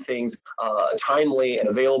keep things timely and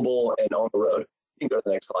available and on the road. You can go to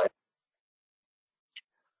the next slide.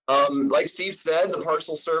 Like Steve said, the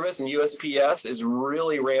parcel service and USPS is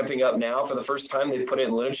really ramping up now. For the first time, they put it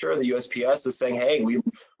in literature. The USPS is saying, hey,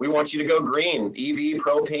 we want you to go green, EV,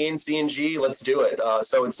 propane, CNG, let's do it.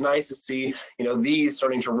 So it's nice to see, these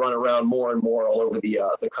starting to run around more and more all over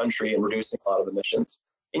the country and reducing a lot of emissions.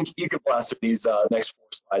 And you can blast through these next 4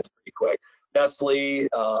 slides pretty quick. Nestle,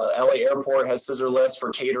 LA Airport has scissor lifts for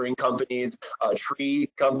catering companies,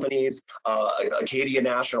 tree companies, Acadia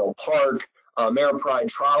National Park, Ameripride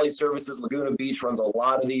Trolley Services, Laguna Beach runs a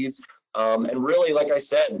lot of these. And really, like I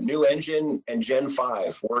said, new engine and Gen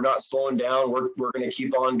 5. We're not slowing down. We're going to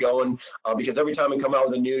keep on going because every time we come out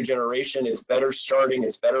with a new generation, it's better starting,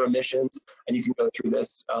 it's better emissions. And you can go through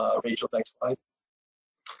this, Rachel, next slide.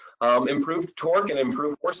 improved torque and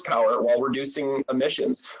improved horsepower while reducing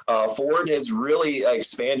emissions. Ford has really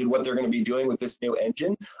expanded what they're going to be doing with this new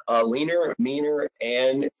engine, leaner, meaner,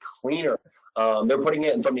 and cleaner. They're putting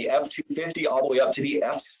it from the F250 all the way up to the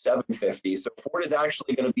F750. So Ford is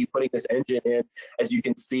actually going to be putting this engine in, as you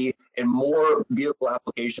can see, in more vehicle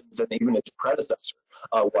applications than even its predecessor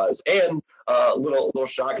was. And little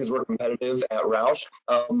shock, because we're competitive at Roush.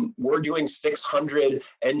 We're doing 600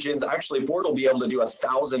 engines. Actually, Ford will be able to do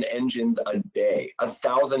 1,000 engines a day.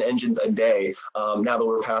 1,000 engines a day. Now that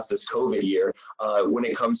we're past this COVID year, when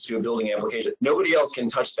it comes to a building application, nobody else can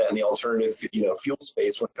touch that in the alternative, fuel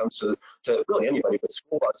space when it comes to really anybody, but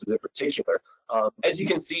school buses in particular. As you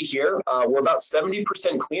can see here, we're about 70%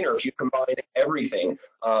 cleaner if you combine everything.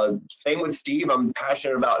 Same with Steve. I'm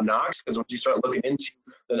passionate about NOx, because once you start looking into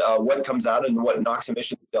what comes out and what NOx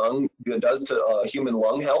emissions does to human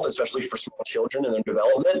lung health, especially for small children and their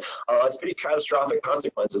development, it's pretty catastrophic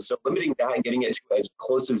consequences. So limiting that and getting it to as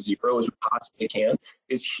close to zero as we possibly can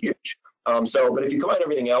is huge. But if you combine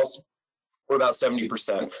everything else, we're about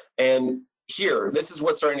 70%. And here, this is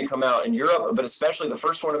what's starting to come out in Europe, but especially the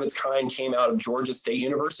first one of its kind came out of Georgia State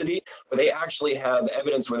University, where they actually have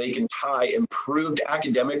evidence where they can tie improved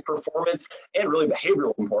academic performance and really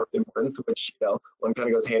behavioral importance, which one kind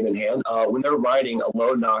of goes hand in hand, when they're riding a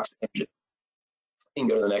low NOx engine. You can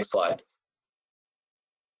go to the next slide.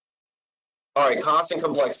 All right, cost and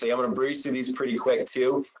complexity. I'm going to breeze through these pretty quick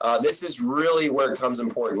too. This is really where it comes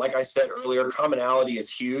important. Like I said earlier, commonality is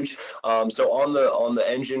huge. So on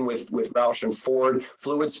the engine with Roush and Ford,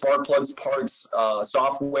 fluid, spark plugs, parts,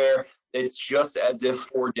 software, it's just as if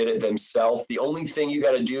Ford did it themselves. The only thing you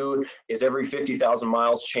got to do is every 50,000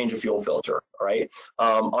 miles change a fuel filter. All right.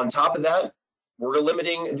 On top of that, we're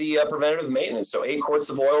limiting the preventative maintenance. So 8 quarts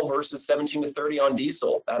of oil versus 17 to 30 on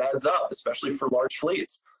diesel. That adds up, especially for large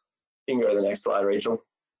fleets. You can go to the next slide, Rachel.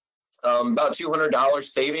 About $200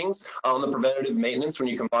 savings on the preventative maintenance when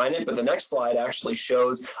you combine it, but the next slide actually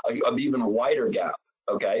shows an even wider gap,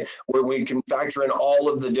 okay, where we can factor in all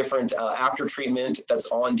of the different after treatment that's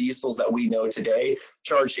on diesels that we know today,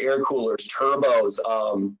 charged air coolers, turbos,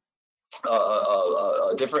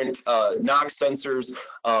 different NOx sensors,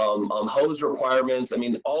 hose requirements. I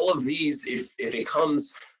mean, all of these, if it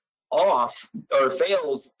comes off or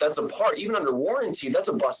fails, that's a part, even under warranty, that's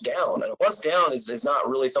a bust down. And a bust down is not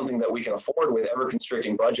really something that we can afford with ever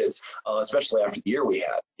constricting budgets, especially after the year we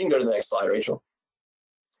had. You can go to the next slide, Rachel.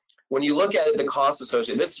 When you look at it, the cost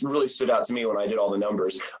associated, this really stood out to me when I did all the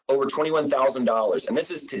numbers, over $21,000. And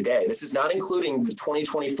this is today. This is not including the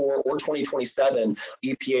 2024 or 2027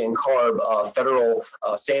 EPA and CARB federal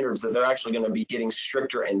standards that they're actually going to be getting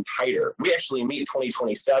stricter and tighter. We actually meet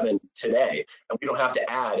 2027 today, and we don't have to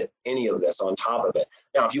add any of this on top of it.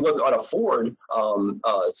 Now, if you look on a Ford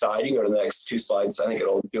side, you can go to the next 2 slides. I think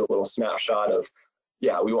it'll do a little snapshot of,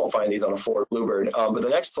 yeah, we won't find these on a Ford Bluebird. But the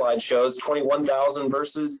next slide shows 21,000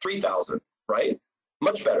 versus 3,000, right?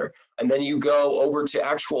 Much better. And then you go over to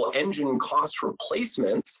actual engine cost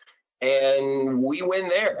replacements, and we win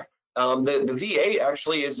there. The V8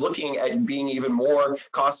 actually is looking at being even more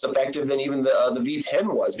cost effective than even the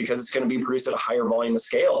V10 was, because it's going to be produced at a higher volume of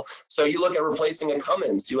scale. So you look at replacing a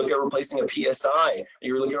Cummins, you look at replacing a PSI,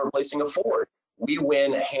 you're looking at replacing a Ford. We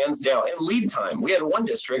win hands down. And lead time, we had one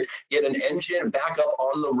district get an engine back up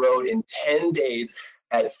on the road in 10 days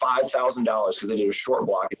at $5,000 because they did a short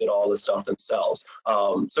block and did all this stuff themselves.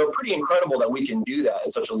 So pretty incredible that we can do that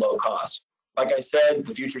at such a low cost. Like I said,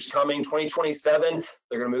 the future's coming. 2027,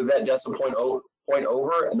 they're going to move that decimal point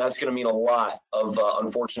over, and that's going to mean a lot of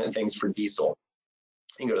unfortunate things for diesel.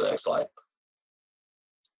 You can go to the next slide.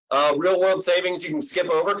 Real world savings you can skip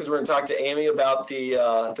over, because we're going to talk to Amy about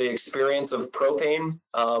the experience of propane.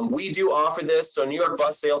 We do offer this, so New York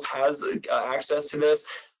Bus Sales has access to this.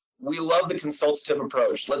 We love the consultative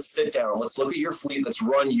approach. Let's sit down, let's look at your fleet, let's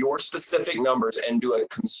run your specific numbers and do a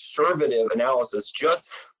conservative analysis,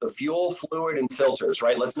 just the fuel, fluid, and filters,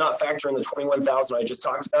 right? Let's not factor in the 21,000 I just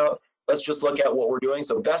talked about. Let's just look at what we're doing.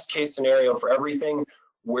 So best case scenario for everything,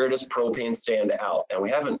 where does propane stand out? And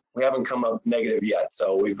we haven't come up negative yet,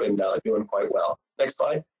 so we've been doing quite well. Next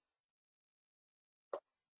slide.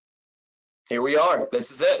 Here we are.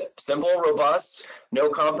 This is it. Simple, robust, no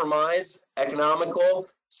compromise, economical,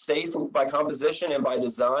 safe by composition and by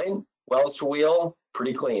design, wells to wheel,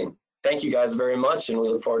 pretty clean. Thank you guys very much, and we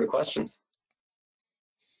look forward to questions.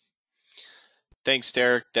 Thanks,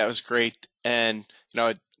 Derek. That was great. And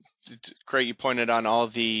it's great you pointed on all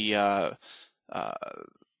the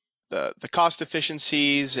cost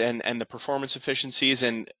efficiencies and the performance efficiencies,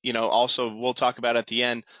 and also we'll talk about at the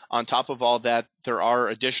end. On top of all that, there are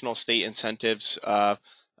additional state incentives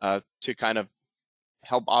to kind of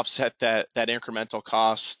help offset that incremental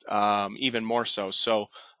cost even more so. So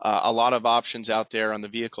a lot of options out there on the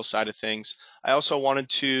vehicle side of things. I also wanted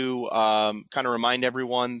to kind of remind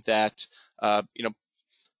everyone that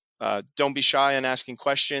don't be shy on asking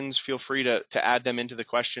questions. Feel free to add them into the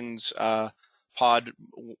questions pod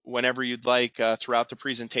whenever you'd like throughout the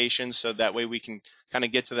presentation, so that way we can kind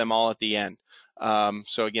of get to them all at the end.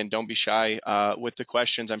 So again, don't be shy with the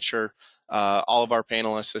questions. I'm sure all of our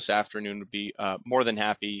panelists this afternoon would be more than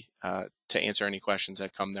happy to answer any questions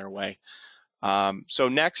that come their way. So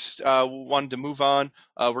next, we wanted to move on.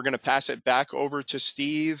 We're going to pass it back over to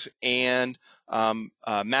Steve, and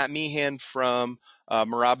Matt Meehan from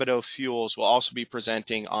Mirabido Fuels will also be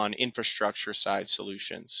presenting on infrastructure side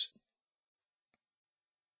solutions.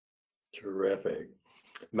 Terrific.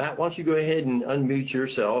 Matt, why don't you go ahead and unmute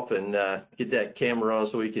yourself and get that camera on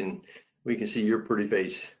so we can see your pretty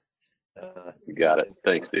face. You got it.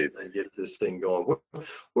 Thanks, Steve. And get this thing going.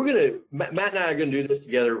 We're gonna, Matt and I are gonna do this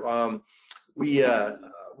together. We're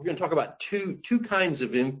gonna talk about two kinds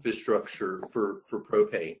of infrastructure for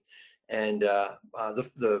propane, and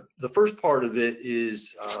the first part of it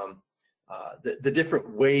is the different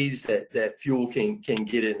ways that fuel can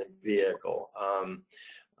get in a vehicle.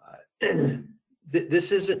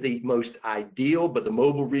 This isn't the most ideal, but the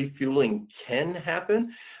mobile refueling can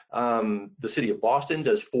happen. The city of Boston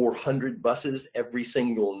does 400 buses every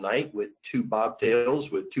single night with 2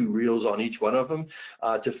 bobtails with 2 reels on each one of them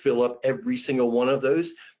to fill up every single one of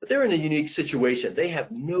those. But they're in a unique situation. They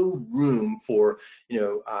have no room for,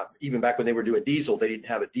 even back when they were doing diesel, they didn't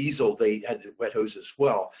have a diesel. They had to wet hose as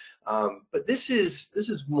well. But this is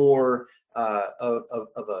more of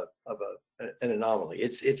an anomaly.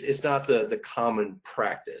 It's not the common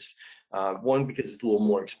practice. One, because it's a little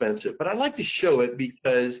more expensive, but I like to show it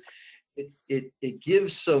because it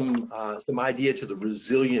gives some idea to the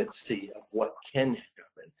resiliency of what can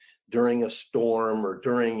happen during a storm or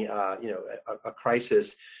during a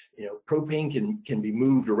crisis. Propane can be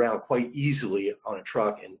moved around quite easily on a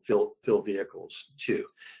truck and fill vehicles too.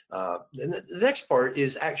 And the next part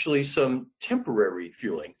is actually some temporary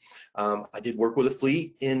fueling. I did work with a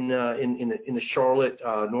fleet in the Charlotte,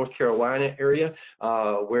 North Carolina area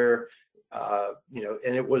where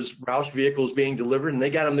and it was Roush vehicles being delivered, and they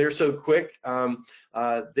got them there so quick.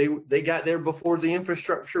 They got there before the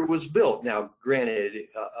infrastructure was built. Now, granted,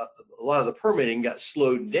 a lot of the permitting got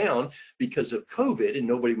slowed down because of COVID, and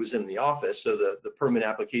nobody was in the office, so the permit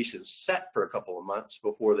applications sat for a couple of months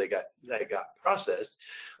before they got processed.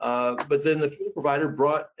 But then the fuel provider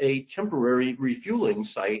brought a temporary refueling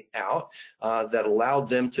site out that allowed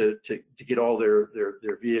them to get all their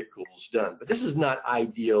vehicles done. But this is not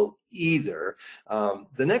ideal either.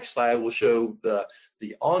 The next slide will show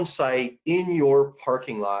the on-site in your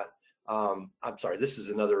parking lot. I'm sorry, this is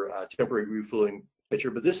another temporary refueling picture,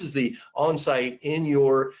 but this is the on-site in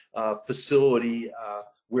your facility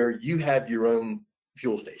where you have your own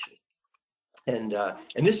fuel station. And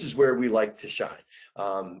this is where we like to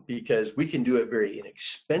shine because we can do it very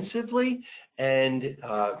inexpensively and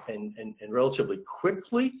relatively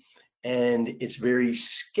quickly, and it's very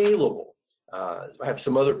scalable. I have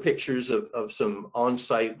some other pictures of some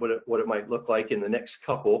on-site, what it might look like in the next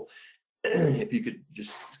couple. If you could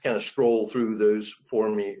just kind of scroll through those for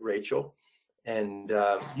me, Rachel. And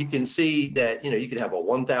you can see that, you can have a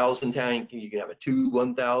 1,000 tank, you can have a 2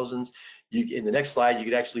 1,000s. In the next slide, you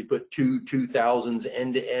could actually put 2 2,000s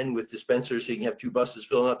end to end with dispensers, so you can have 2 buses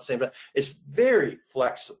filling up at the same time. It's very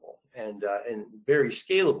flexible and very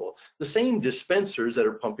scalable. The same dispensers that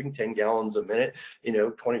are pumping 10 gallons a minute,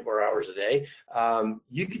 24 hours a day,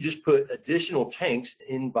 you could just put additional tanks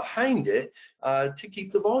in behind it to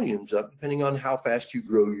keep the volumes up, depending on how fast you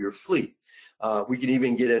grow your fleet. We can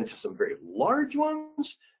even get into some very large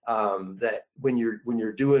ones that when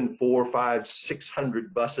you're doing 400, 500,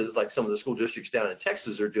 600 buses, like some of the school districts down in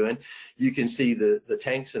Texas are doing, you can see the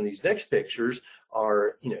tanks in these next pictures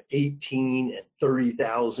are 18 and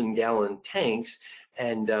 30,000 gallon tanks,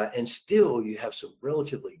 and still you have some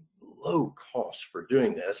relatively low costs for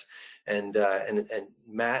doing this. And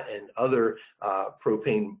Matt and other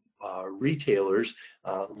propane retailers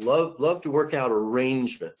love to work out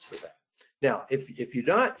arrangements for that. Now, if you're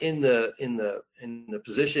not in the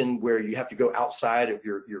position where you have to go outside of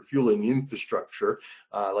your fueling infrastructure,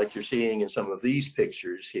 like you're seeing in some of these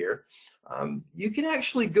pictures here, you can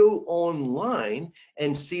actually go online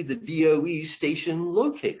and see the DOE station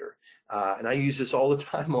locator. And I use this all the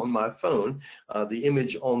time on my phone. The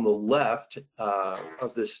image on the left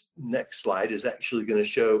of this next slide is actually going to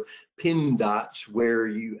show pin dots where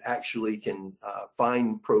you actually can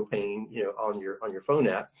find propane, on your phone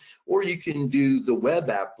app, or you can do the web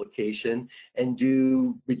application and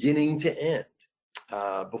do beginning to end.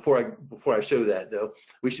 Before I show that though,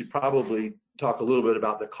 we should probably talk a little bit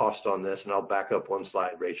about the cost on this, and I'll back up one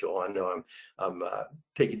slide, Rachel. I know I'm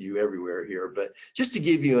taking you everywhere here, but just to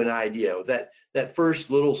give you an idea, that first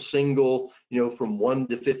little single, from 1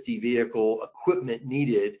 to 50 vehicle equipment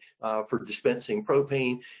needed for dispensing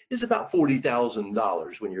propane is about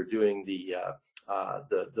 $40,000 when you're doing the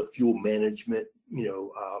fuel management,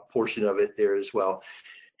 portion of it there as well.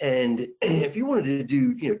 And if you wanted to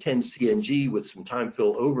do, 10 CNG with some time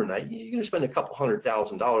fill overnight, you're going to spend a couple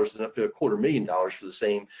 $100,000 and up to $250,000 for the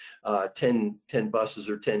same 10 buses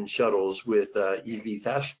or 10 shuttles with EV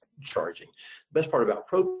fast charging. The best part about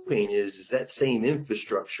propane is that same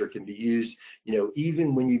infrastructure can be used,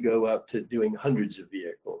 even when you go up to doing hundreds of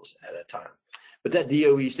vehicles at a time. But that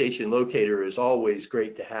DOE station locator is always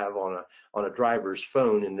great to have on a driver's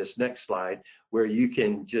phone in this next slide, where you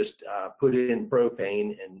can just put in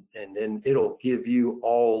propane and then it'll give you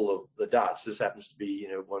all of the dots. This happens to be,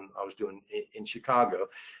 one I was doing in Chicago,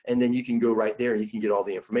 and then you can go right there and you can get all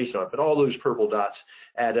the information on it. But all those purple dots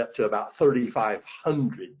add up to about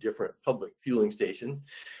 3,500 different public fueling stations.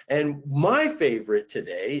 And my favorite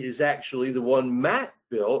today is actually the one Matt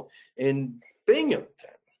built in Binghamton.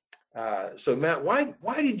 So Matt,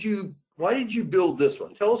 why did you build this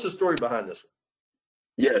one? Tell us the story behind this one.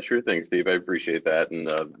 Yeah, sure thing, Steve. I appreciate that, and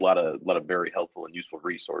a lot of very helpful and useful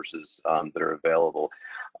resources that are available.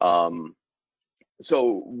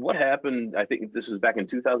 So what happened? I think this was back in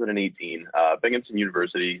 2018. Binghamton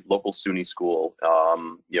University, local SUNY school,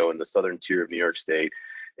 in the southern tier of New York State,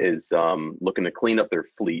 is looking to clean up their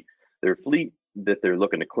fleet. Their fleet that they're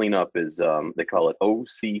looking to clean up is they call it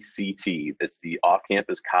OCCT. That's the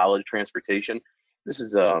off-campus college transportation. This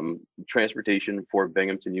is transportation for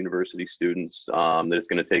Binghamton University students that is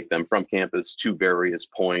going to take them from campus to various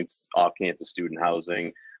points, off-campus student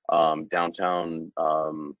housing, downtown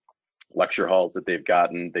lecture halls that they've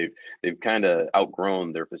gotten. They've kind of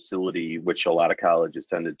outgrown their facility, which a lot of colleges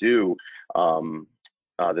tend to do,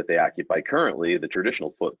 that they occupy currently, the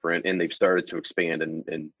traditional footprint, and they've started to expand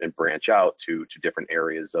and branch out to different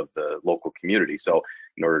areas of the local community. So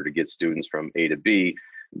in order to get students from A to B,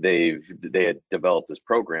 they had developed this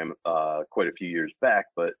program quite a few years back,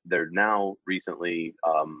 but they're now recently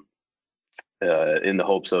in the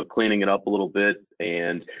hopes of cleaning it up a little bit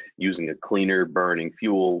and using a cleaner burning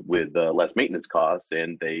fuel with less maintenance costs,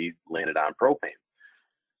 and they landed on propane.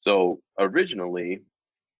 So originally,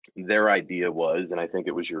 their idea was, and I think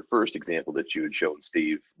it was your first example that you had shown,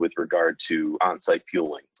 Steve, with regard to on-site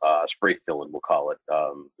fueling, spray filling, we'll call it.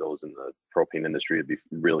 Those in the propane industry would be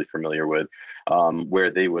really familiar with, where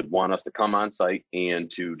they would want us to come on site and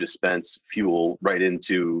to dispense fuel right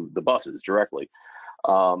into the buses directly.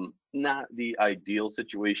 Not the ideal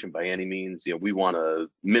situation by any means. We want to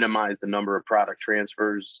minimize the number of product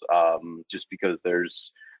transfers, just because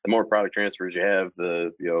the more product transfers you have,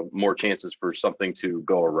 the more chances for something to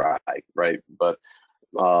go awry, right? But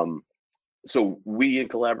so we, in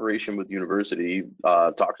collaboration with the university,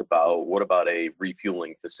 talked about what about a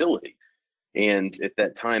refueling facility. And at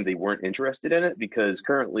that time, they weren't interested in it because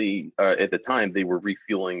currently, at the time, they were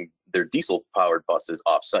refueling their diesel-powered buses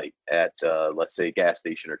off-site at, let's say, gas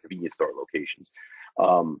station or convenience store locations.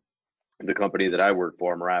 The company that I work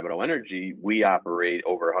for, Propane Energy, we operate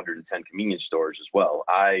over 110 convenience stores as well.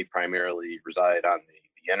 I primarily reside on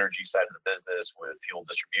the energy side of the business with fuel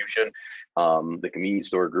distribution. The convenience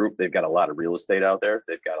store group, they've got a lot of real estate out there.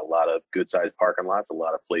 They've got a lot of good-sized parking lots, a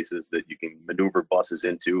lot of places that you can maneuver buses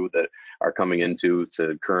into that are coming into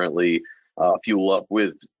to currently fuel up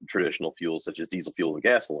with traditional fuels such as diesel fuel and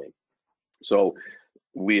gasoline. So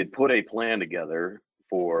we had put a plan together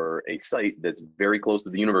for a site that's very close to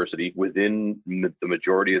the university, within the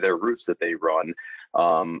majority of their routes that they run,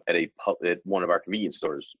 at one of our convenience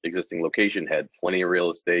stores. Existing location had plenty of real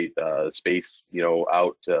estate, space,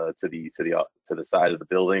 out to the side of the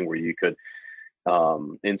building where you could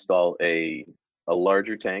install a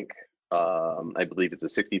larger tank. I believe it's a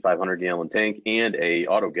 6,500 gallon tank and a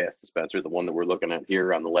Autogas dispenser, the one that we're looking at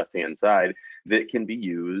here on the left-hand side, that can be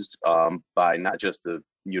used by not just the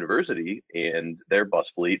university and their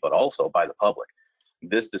bus fleet, but also by the public.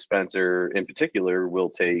 This dispenser in particular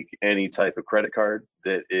will take any type of credit card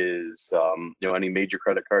that is, any major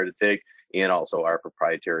credit card to take, and also our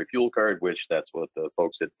proprietary fuel card, which that's what the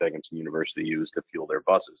folks at Binghamton University use to fuel their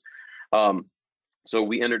buses. So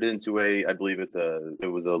we entered into I believe it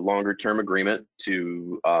was a longer term agreement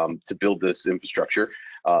to build this infrastructure.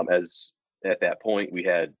 As at that point, we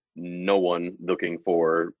had no one looking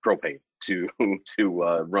for propane to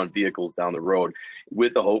run vehicles down the road,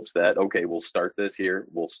 with the hopes that, okay, we'll start this here.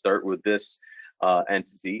 We'll start with this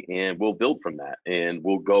entity, and we'll build from that, and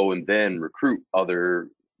we'll go and then recruit other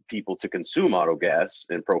people to consume autogas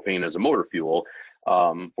and propane as a motor fuel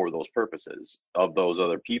for those purposes. Of those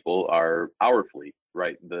other people are our fleet,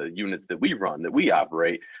 right? The units that we run, that we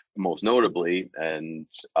operate, most notably, and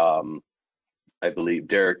I believe,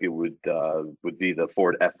 Derek, it would be the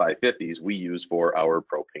Ford F550s we use for our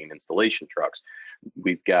propane installation trucks.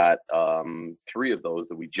 We've got 3 of those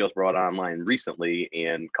that we just brought online recently,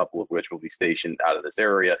 and a couple of which will be stationed out of this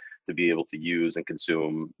area to be able to use and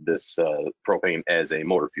consume this propane as a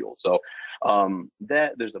motor fuel. So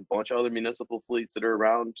that there's a bunch of other municipal fleets that are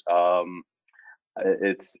around.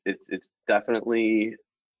 It's definitely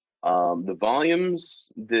the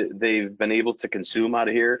volumes that they've been able to consume out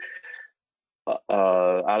of here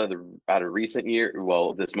out of recent year,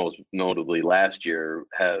 well, this most notably last year,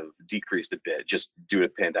 have decreased a bit just due to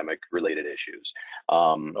pandemic related issues.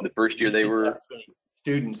 The first year they were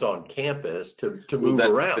students on campus to move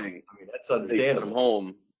around. I mean, that's understandable. They sent them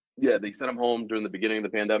home. Yeah, they sent them home during the beginning of the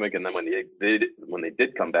pandemic, and then when they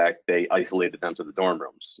did come back, they isolated them to the dorm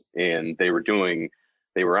rooms, and they were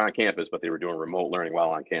on campus, but they were doing remote learning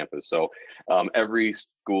while on campus. So every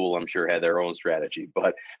school, I'm sure, had their own strategy,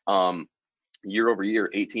 but year over year,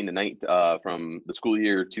 18 to 19, from the school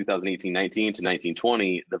year 2018-19 to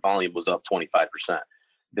 19-20, the volume was up 25%.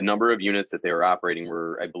 The number of units that they were operating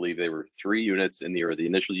were, I believe, they were 3 units in the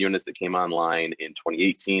initial units that came online in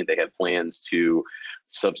 2018. They had plans to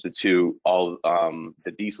substitute all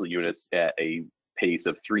the diesel units at a pace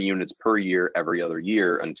of 3 units per year every other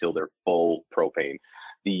year until they're full propane.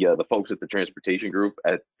 The folks at the transportation group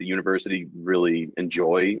at the university really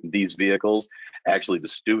enjoy these vehicles. Actually, the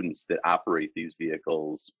students that operate these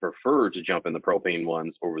vehicles prefer to jump in the propane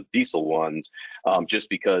ones over the diesel ones, just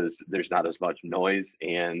because there's not as much noise,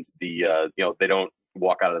 and they don't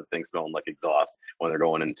walk out of the thing smelling like exhaust when they're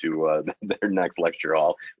going into their next lecture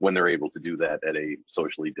hall, when they're able to do that at a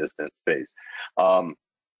socially distant space.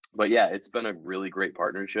 But yeah, it's been a really great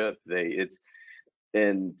partnership.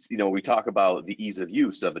 And we talk about the ease of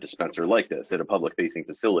use of a dispenser like this at a public facing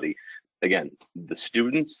facility. Again, the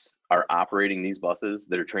students are operating these buses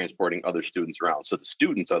that are transporting other students around. So the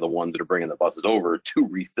students are the ones that are bringing the buses over to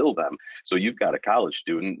refill them. So you've got a college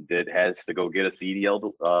student that has to go get a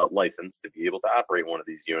CDL license to be able to operate one of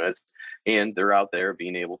these units, and they're out there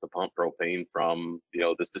being able to pump propane from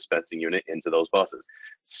this dispensing unit into those buses.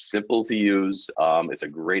 Simple to use. It's a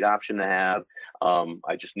great option to have.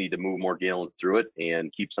 I just need to move more gallons through it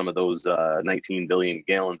and keep some of those 19 billion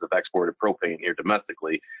gallons of exported propane here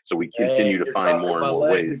domestically, so we continue to find more and more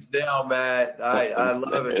ways. Now, Matt, I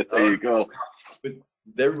love it. There you go. With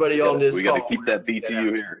everybody on this we got to keep that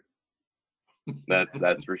BTU here.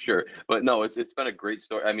 That's for sure. But no, it's been a great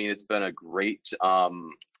story. I mean, it's been a great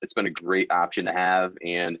option to have,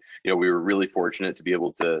 and we were really fortunate to be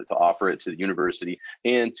able to offer it to the university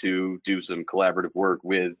and to do some collaborative work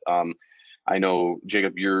with. I know,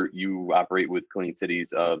 Jacob, you operate with Clean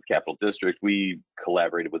Cities of Capital District. We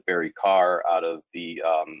collaborated with Barry Carr out of the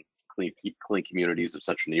Clean Communities of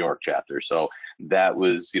Central New York chapter. So that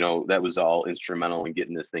was all instrumental in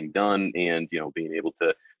getting this thing done, and being able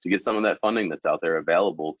to get some of that funding that's out there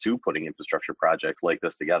available to putting infrastructure projects like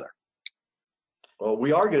this together. Well,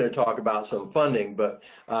 we are going to talk about some funding, but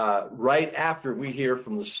right after we hear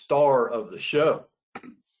from the star of the show.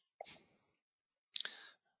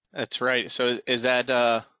 That's right. So is that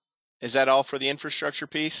all for the infrastructure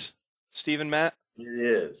piece, Steve and Matt? It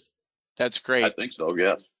is. That's great. I think so.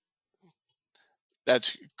 Yes.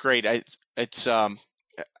 That's great. I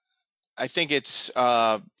think it's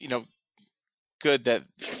good that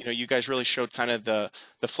you guys really showed kind of the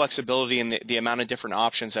flexibility and the amount of different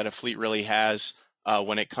options that a fleet really has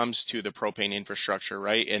when it comes to the propane infrastructure,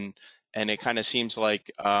 right? And it kind of seems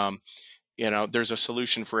like there's a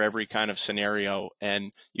solution for every kind of scenario,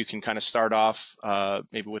 and you can kind of start off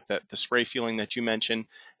maybe with the spray fueling that you mentioned,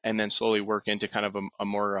 and then slowly work into kind of a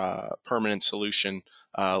more permanent solution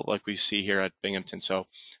like we see here at Binghamton. So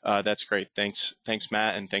that's great. Thanks,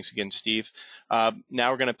 Matt, and thanks again, Steve.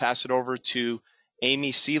 Now we're going to pass it over to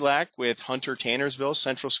Amy Selak with Hunter Tannersville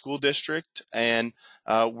Central School District, and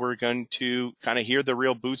we're going to kind of hear the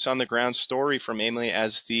real boots on the ground story from Amy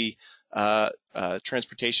as the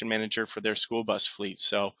transportation manager for their school bus fleet.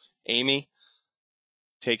 So, Amy,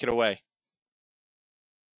 take it away.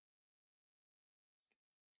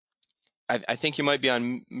 I think you might be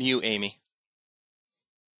on mute, Amy.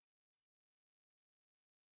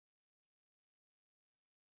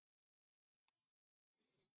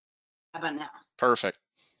 How about now? Perfect.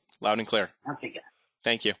 Loud and clear. Okay, good.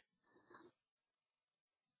 Thank you.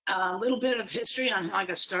 A little bit of history on how I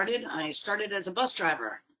got started. I started as a bus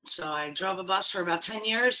driver. So I drove a bus for about 10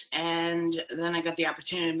 years, and then I got the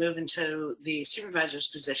opportunity to move into the supervisor's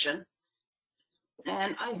position.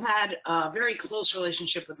 And I had a very close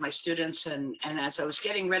relationship with my students, and as I was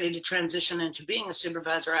getting ready to transition into being a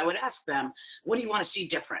supervisor, I would ask them, what do you want to see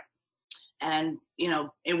different? And,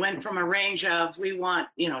 it went from a range of, we want,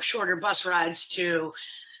 shorter bus rides to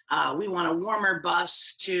we want a warmer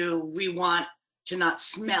bus to we want to not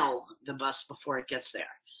smell the bus before it gets there.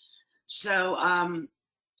 So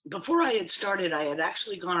before I had started, I had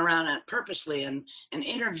actually gone around and purposely and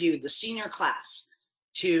interviewed the senior class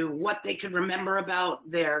to what they could remember about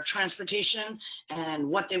their transportation and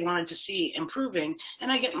what they wanted to see improving.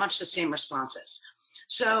 And I get much the same responses.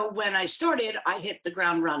 So when I started, I hit the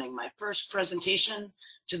ground running. My first presentation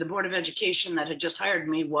to the Board of Education that had just hired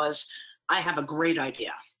me was, I have a great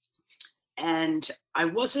idea. And I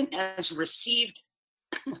wasn't as received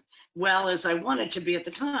well as I wanted to be at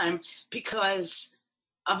the time because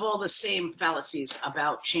of all the same fallacies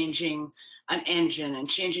about changing an engine and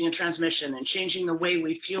changing a transmission and changing the way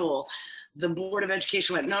we fuel. The Board of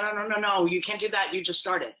Education went, no, you can't do that. You just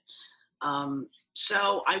started.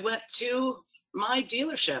 So I went to my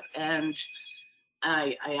dealership and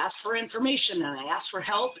I asked for information and I asked for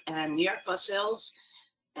help, and New York Bus Sales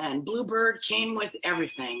and Bluebird came with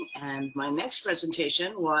everything. And my next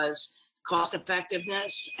presentation was cost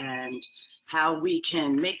effectiveness and how we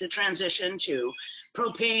can make the transition to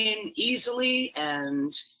propane easily,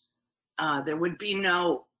 and there would be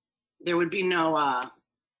no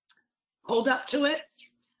hold up to it.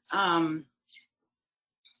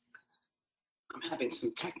 I'm having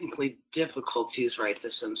some technically difficulties right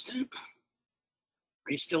this instant.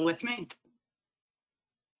 Are you still with me?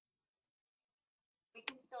 We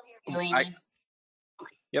can still hear you, Amy.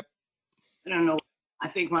 Yep. I don't know. I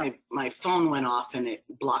think my phone went off and it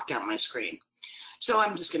blocked out my screen. So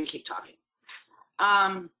I'm just going to keep talking.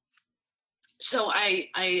 So I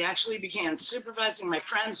actually began supervising my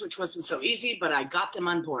friends, which wasn't so easy, but I got them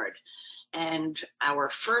on board. And our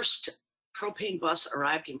first propane bus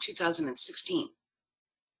arrived in 2016.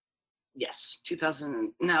 Yes,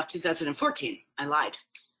 2014. I lied.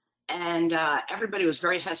 And everybody was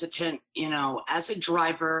very hesitant. As a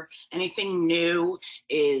driver, anything new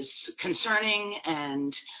is concerning,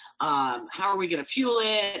 and how are we going to fuel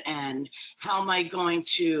it, and how am I going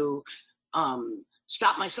to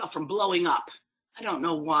stop myself from blowing up? I don't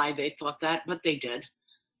know why they thought that, but they did.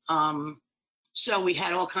 So we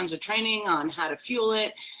had all kinds of training on how to fuel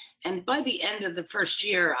it. And by the end of the first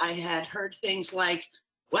year, I had heard things like,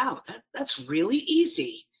 wow, that's really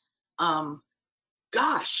easy.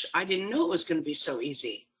 Gosh, I didn't know it was going to be so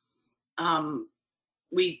easy.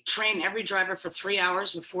 We train every driver for 3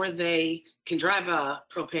 hours before they can drive a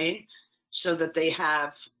propane, so that they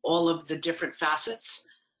have all of the different facets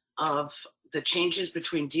of the changes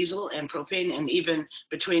between diesel and propane, and even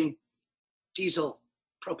between diesel,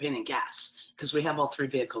 propane, and gas, because we have all three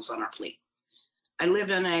vehicles on our fleet. I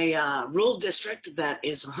live in a rural district that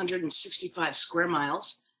is 165 square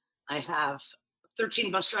miles. I have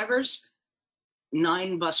 13 bus drivers,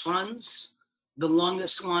 9 bus runs, the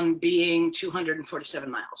longest one being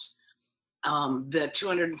 247 miles. The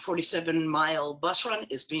 247-mile bus run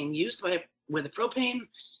is being used with a propane,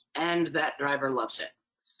 and that driver loves it.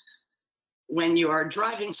 When you are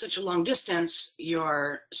driving such a long distance,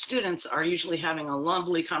 your students are usually having a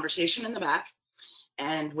lovely conversation in the back.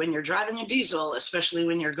 And when you're driving a diesel, especially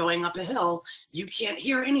when you're going up a hill, you can't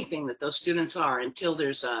hear anything that those students are until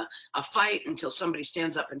there's a fight, until somebody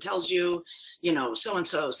stands up and tells you,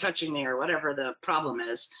 so-and-so is touching me, or whatever the problem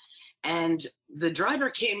is. And the driver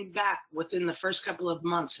came back within the first couple of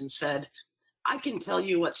months and said, I can tell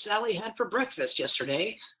you what Sally had for breakfast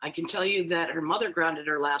yesterday. I can tell you that her mother grounded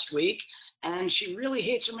her last week, and she really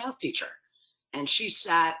hates her math teacher. And she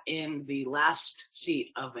sat in the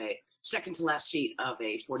second to last seat of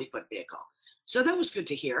a 40-foot vehicle. So that was good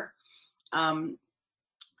to hear.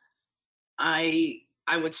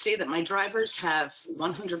 I would say that my drivers have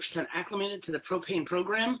 100% acclimated to the propane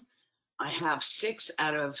program. I have 6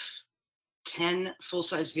 out of 10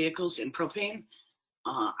 full-size vehicles in propane.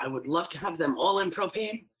 I would love to have them all in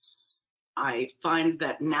propane. I find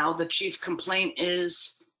that now the chief complaint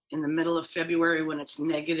is in the middle of February, when it's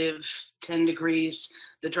negative 10 degrees,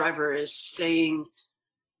 the driver is saying,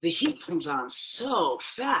 the heat comes on so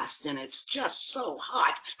fast and it's just so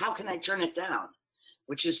hot. How can I turn it down?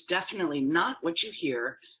 Which is definitely not what you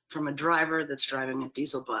hear from a driver that's driving a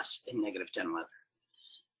diesel bus in negative 10 weather.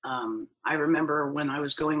 I remember when I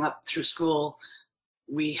was going up through school,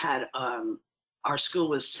 we had our school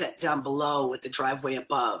was set down below with the driveway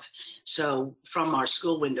above. So from our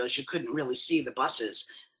school windows, you couldn't really see the buses,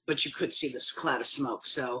 but you could see this cloud of smoke.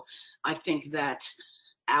 So I think that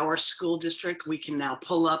our school district, we can now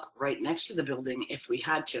pull up right next to the building if we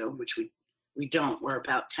had to, which we don't. We're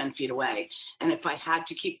about 10 feet away. And if I had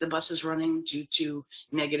to keep the buses running due to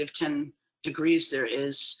negative 10 degrees, there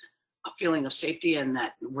is a feeling of safety and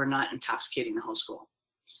that we're not intoxicating the whole school.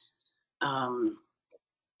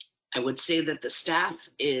 I would say that the staff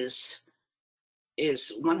is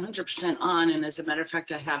 100% on. And as a matter of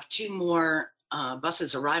fact, I have 2 more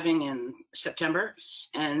buses arriving in September,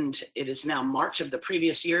 and it is now March of the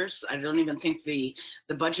previous years. I don't even think the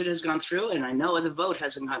budget has gone through, and I know the vote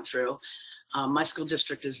hasn't gone through. My school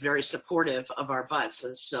district is very supportive of our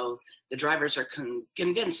buses, so the drivers are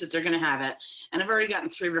convinced that they're going to have it. And I've already gotten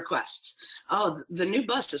 3 requests. Oh, the new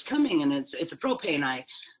bus is coming, and it's a propane.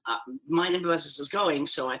 My new bus is going,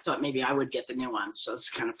 so I thought maybe I would get the new one. So it's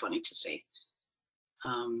kind of funny to see.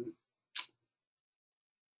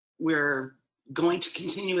 We're going to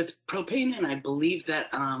continue with propane, and I believe that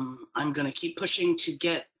I'm going to keep pushing to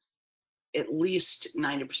get at least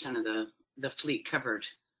 90% of the fleet covered.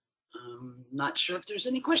 Not sure if there's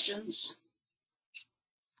any questions.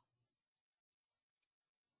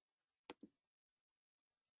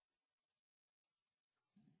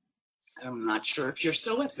 I'm not sure if you're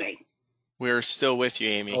still with me. We're still with you,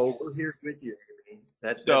 Amy. Oh, we're here with you, Amy.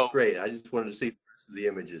 That's great. I just wanted to see the rest of the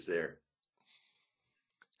images there.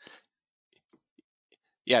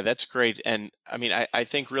 Yeah, that's great. And I mean, I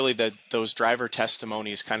think really that those driver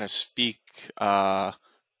testimonies kind of speak,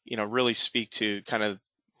 really speak to kind of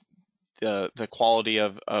the quality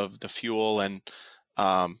of the fuel. And,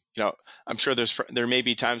 I'm sure there may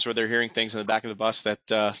be times where they're hearing things in the back of the bus that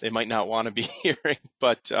they might not want to be hearing.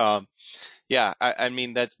 But yeah, I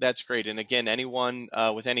mean, that's great. And again, anyone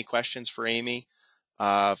with any questions for Amy,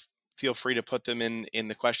 feel free to put them in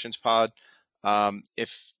the questions pod.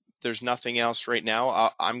 If there's nothing else right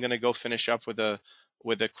now, I'm going to go finish up with a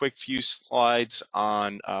quick few slides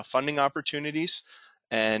on funding opportunities,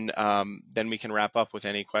 and then we can wrap up with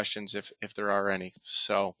any questions if there are any.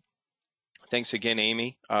 So thanks again,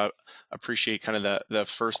 Amy. Appreciate kind of the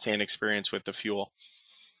firsthand experience with the fuel.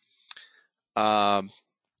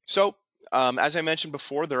 So as I mentioned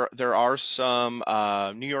before, there are some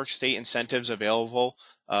New York State incentives available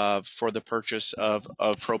for the purchase of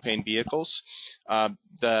propane vehicles.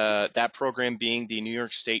 That program being the New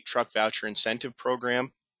York State Truck Voucher Incentive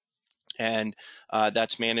Program, and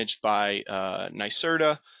that's managed by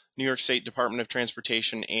NYSERDA, New York State Department of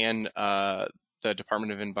Transportation, and the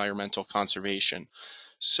Department of Environmental Conservation.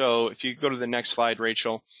 So if you go to the next slide,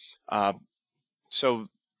 Rachel. So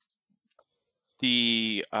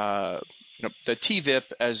the TVIP,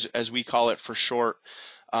 as we call it for short,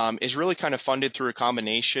 is really kind of funded through a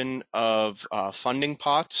combination of funding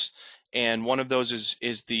pots, and one of those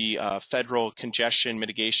is the Federal Congestion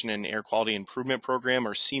Mitigation and Air Quality Improvement Program,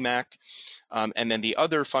 or CMAQ, and then the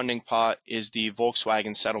other funding pot is the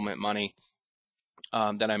Volkswagen settlement money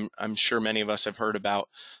that I'm sure many of us have heard about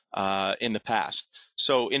in the past.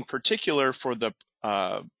 So in particular for the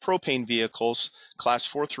propane vehicles, class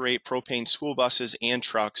 4 through 8 propane school buses and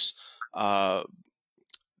trucks,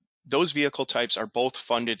 those vehicle types are both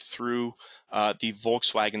funded through the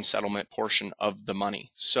Volkswagen settlement portion of the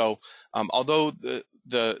money. So although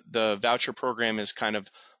the voucher program is kind of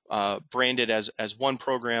branded as one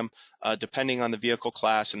program, depending on the vehicle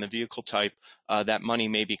class and the vehicle type, that money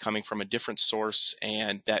may be coming from a different source,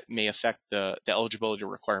 and that may affect the eligibility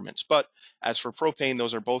requirements. But as for propane,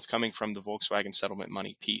 those are both coming from the Volkswagen settlement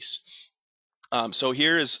money piece. So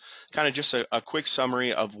here is kind of just a quick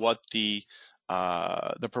summary of what the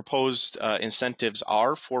proposed incentives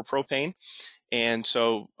are for propane. And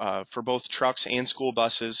so for both trucks and school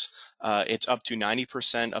buses, it's up to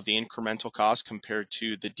 90% of the incremental cost compared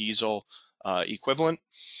to the diesel equivalent.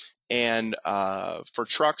 And for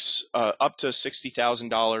trucks, up to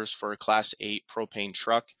 $60,000 for a class 8 propane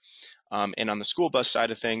truck. And on the school bus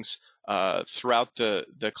side of things, throughout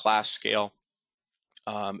the class scale,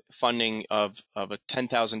 funding of a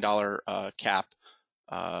 $10,000 cap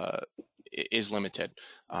is limited.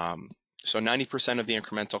 So 90% of the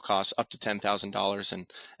incremental cost up to $10,000. And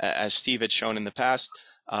as Steve had shown in the past,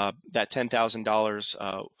 that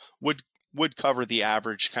 $10,000 would cover the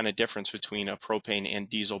average kind of difference between a propane and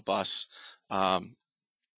diesel bus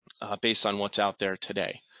based on what's out there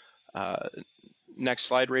today. Next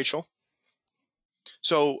slide, Rachel.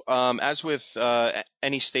 So as with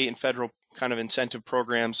any state and federal kind of incentive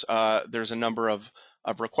programs, there's a number of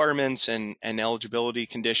requirements and eligibility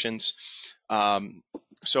conditions.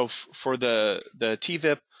 So for the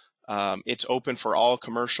TVIP, it's open for all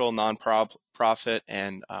commercial, non-profit,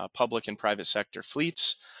 and public and private sector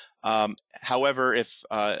fleets. However, if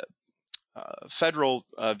federal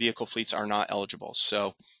vehicle fleets are not eligible,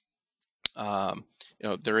 so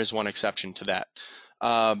there is one exception to that.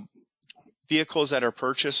 Vehicles that are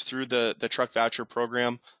purchased through the truck voucher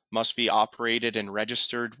program must be operated and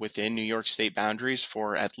registered within New York State boundaries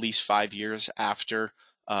for at least 5 years after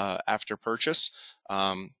purchase.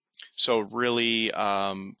 So really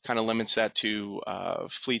kind of limits that to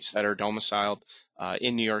fleets that are domiciled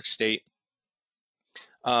in New York State.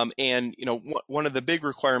 And one of the big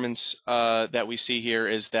requirements that we see here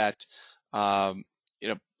is that to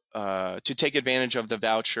take advantage of the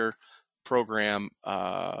voucher program,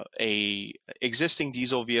 a existing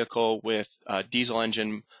diesel vehicle with diesel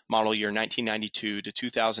engine model year 1992 to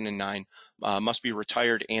 2009 must be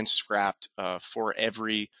retired and scrapped for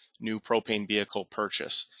every new propane vehicle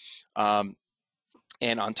purchased. And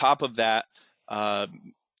on top of that,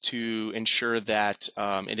 to ensure that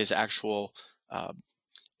it is actual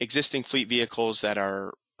existing fleet vehicles that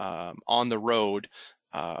are on the road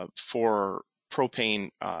for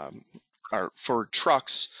propane or for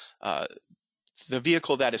trucks, the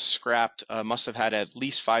vehicle that is scrapped must have had at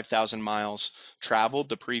least 5,000 miles traveled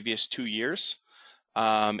the previous 2 years.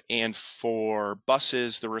 And for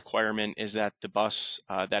buses, the requirement is that the bus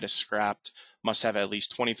that is scrapped must have at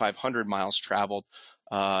least 2,500 miles traveled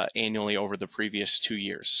annually over the previous 2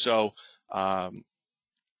 years. So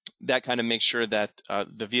that kind of makes sure that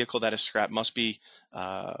the vehicle that is scrapped must be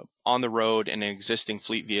on the road, an existing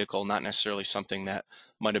fleet vehicle, not necessarily something that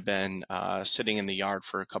might have been sitting in the yard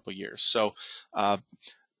for a couple years. So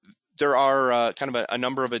there are kind of a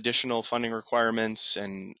number of additional funding requirements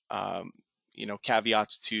and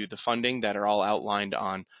caveats to the funding that are all outlined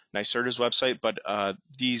on NYSERDA's website, but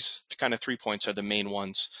these kind of 3 points are the main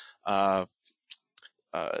ones that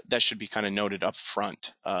should be kind of noted up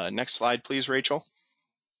front. Next slide, please, Rachel.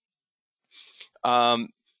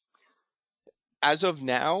 As of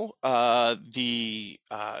now, the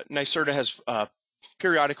NYSERDA has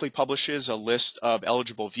periodically publishes a list of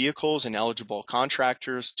eligible vehicles and eligible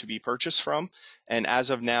contractors to be purchased from. And as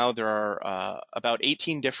of now, there are about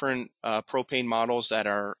 18 different propane models that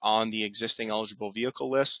are on the existing eligible vehicle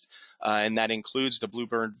list. And that includes the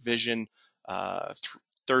Bluebird Vision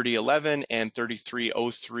 3011 and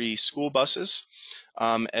 3303 school buses,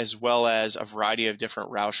 as well as a variety of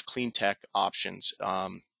different Roush Clean Tech options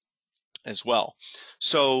as well.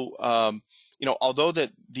 So, although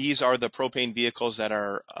that these are the propane vehicles that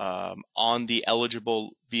are on the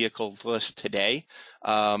eligible vehicle list today,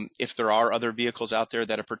 if there are other vehicles out there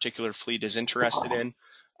that a particular fleet is interested in,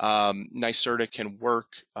 NYSERDA can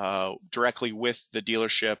work directly with the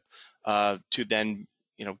dealership to then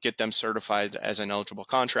get them certified as an eligible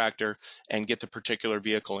contractor and get the particular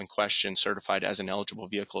vehicle in question certified as an eligible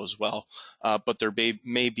vehicle as well. But there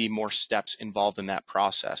may be more steps involved in that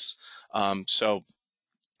process. So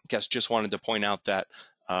I guess just wanted to point out that,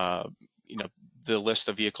 the list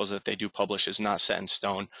of vehicles that they do publish is not set in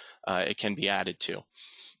stone. It can be added to.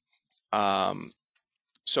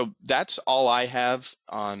 So that's all I have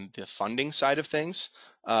on the funding side of things.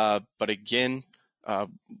 But again,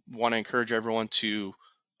 want to encourage everyone to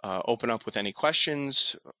open up with any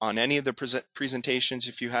questions on any of the presentations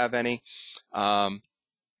if you have any.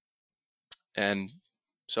 And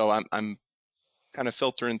so I'm kind of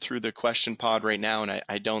filtering through the question pod right now, and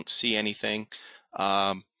I don't see anything.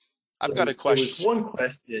 I've got a question. There was one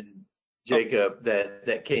question, Jacob,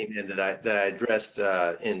 that came in that I addressed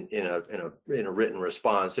in a written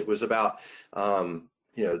response. It was about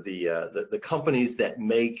the companies that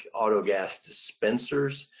make autogas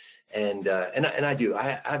dispensers, and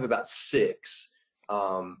I have about 6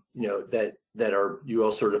 that are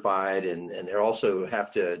UL certified, and they also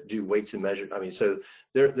have to do weights and measures. I mean, so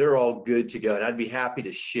they're all good to go, and I'd be happy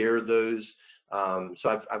to share those.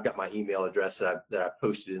 So I've got my email address that I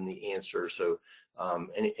posted in the answer. So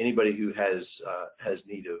anybody who has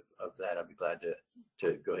need of that, I'd be glad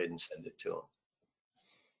to go ahead and send it to them.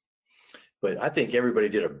 But I think everybody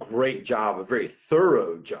did a great job, a very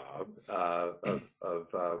thorough job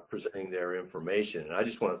of presenting their information. And I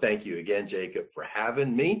just want to thank you again, Jacob, for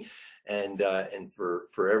having me, and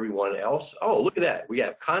for everyone else. Oh, look at that. We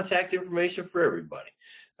have contact information for everybody.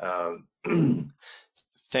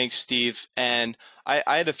 Thanks, Steve. And I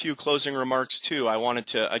had a few closing remarks too. I wanted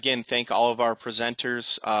to, again, thank all of our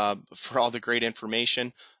presenters for all the great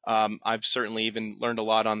information. I've certainly even learned a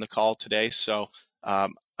lot on the call today. So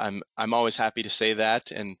I'm always happy to say that.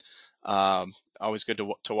 And always good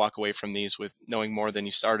to walk away from these with knowing more than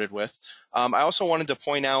you started with. I also wanted to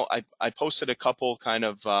point out, I posted a couple kind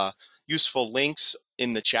of useful links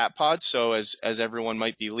in the chat pod. So as everyone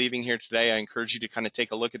might be leaving here today, I encourage you to kind of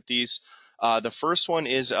take a look at these. The first one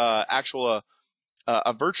is a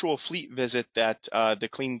virtual fleet visit that the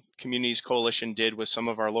Clean Communities Coalition did with some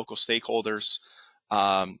of our local stakeholders,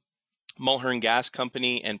 Mulhern Gas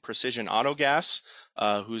Company and Precision Autogas,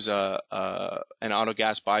 who's an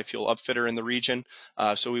autogas biofuel upfitter in the region.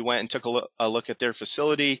 So we went and took a look at their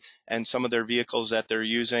facility and some of their vehicles that they're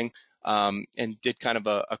using, and did kind of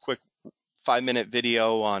a quick 5-minute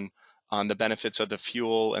video on the benefits of the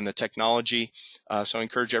fuel and the technology. So I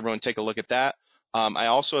encourage everyone to take a look at that. I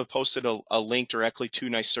also have posted a link directly to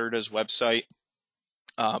NYSERDA's website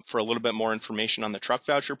for a little bit more information on the truck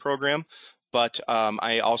voucher program. But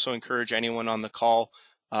I also encourage anyone on the call,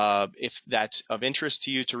 if that's of interest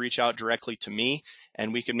to you, to reach out directly to me,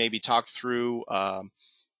 and we can maybe talk through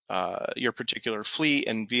your particular fleet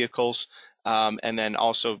and vehicles, and then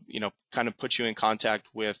also, kind of put you in contact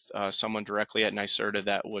with someone directly at NYSERDA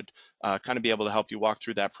that would kind of be able to help you walk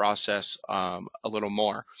through that process a little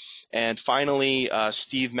more. And finally,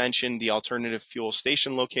 Steve mentioned the alternative fuel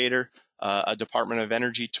station locator, a Department of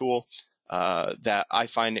Energy tool that I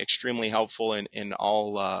find extremely helpful in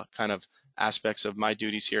all kind of aspects of my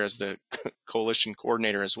duties here as the coalition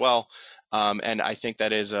coordinator as well. And I think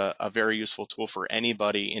that is a very useful tool for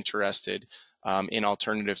anybody interested in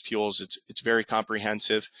alternative fuels. It's very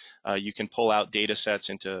comprehensive. You can pull out data sets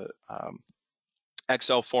into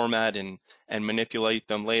Excel format and manipulate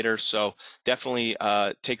them later. So definitely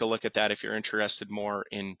take a look at that if you're interested more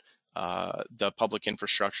in the public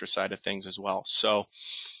infrastructure side of things as well. So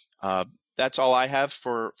that's all I have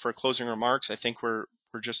for closing remarks. I think we're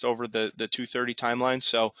just over the 2:30 timeline.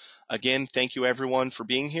 So again, thank you everyone for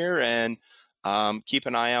being here, and keep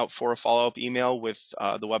an eye out for a follow-up email with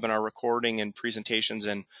the webinar recording and presentations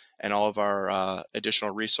and all of our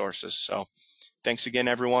additional resources. So thanks again,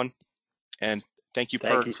 everyone. And thank you,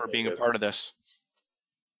 Perk, for being a part of this.